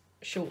it's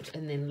short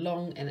and then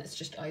long, and it's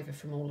just over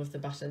from all of the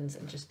buttons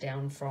and just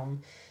down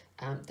from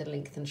the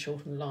length and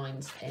shortened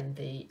lines, and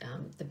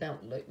the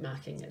belt loop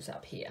marking is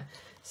up here.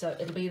 So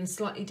it'll be in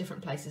slightly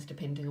different places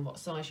depending on what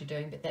size you're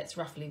doing, but that's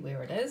roughly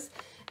where it is.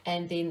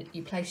 And then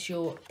you place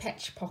your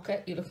patch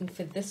pocket. You're looking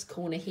for this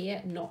corner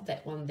here, not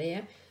that one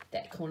there,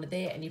 that corner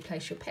there, and you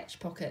place your patch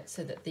pocket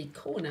so that the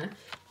corner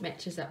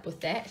matches up with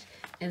that,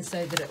 and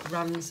so that it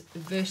runs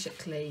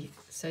vertically.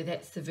 So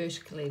that's the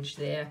vertical edge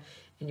there,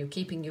 and you're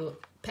keeping your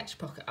patch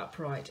pocket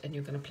upright, and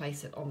you're going to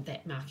place it on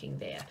that marking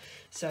there.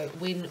 So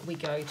when we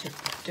go to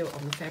do it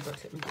on the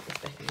fabric, let me get this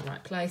back in the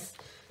right place.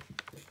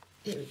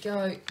 There we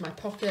go. My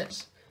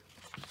pocket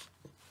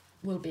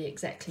will be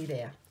exactly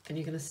there, and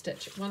you're going to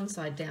stitch one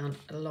side down,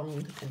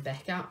 along and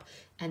back up,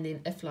 and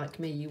then if, like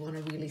me, you want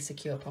a really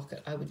secure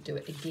pocket, I would do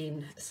it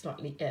again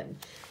slightly in.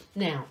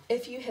 Now,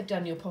 if you have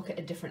done your pocket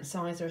a different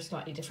size or a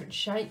slightly different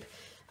shape,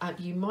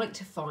 you might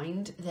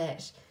find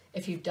that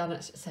if you've done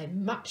it, say,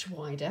 much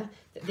wider,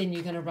 that then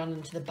you're going to run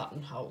into the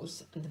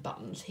buttonholes and the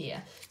buttons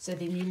here. So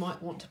then you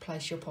might want to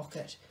place your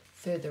pocket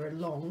further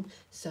along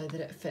so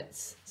that it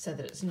fits, so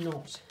that it's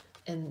not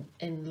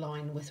in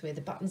line with where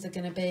the buttons are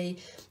going to be.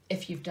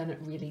 If you've done it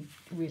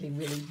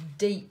really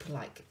deep,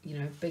 like, you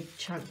know, big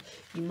chunk,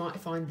 you might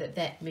find that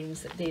that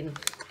means that then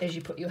as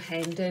you put your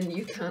hand in,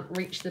 you can't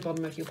reach the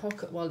bottom of your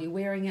pocket while you're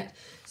wearing it.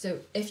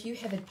 So if you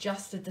have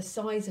adjusted the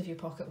size of your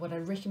pocket, what I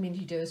recommend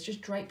you do is just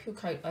drape your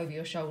coat over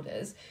your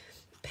shoulders,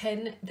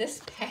 pin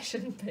this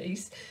pattern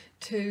piece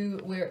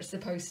to where it's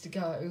supposed to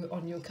go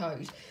on your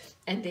coat,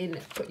 and then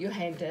put your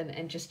hand in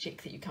and just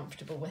check that you're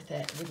comfortable with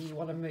it, whether you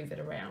want to move it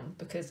around,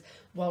 because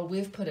while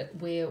we've put it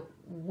where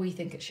we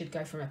think it should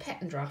go from a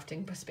pattern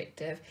drafting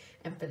perspective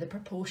and for the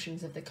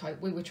proportions of the coat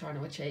we were trying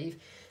to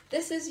achieve,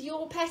 this is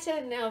your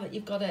pattern now that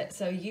you've got it,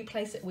 so you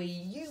place it where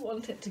you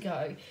want it to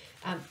go,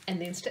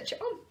 and then stitch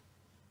it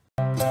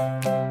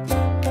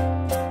on.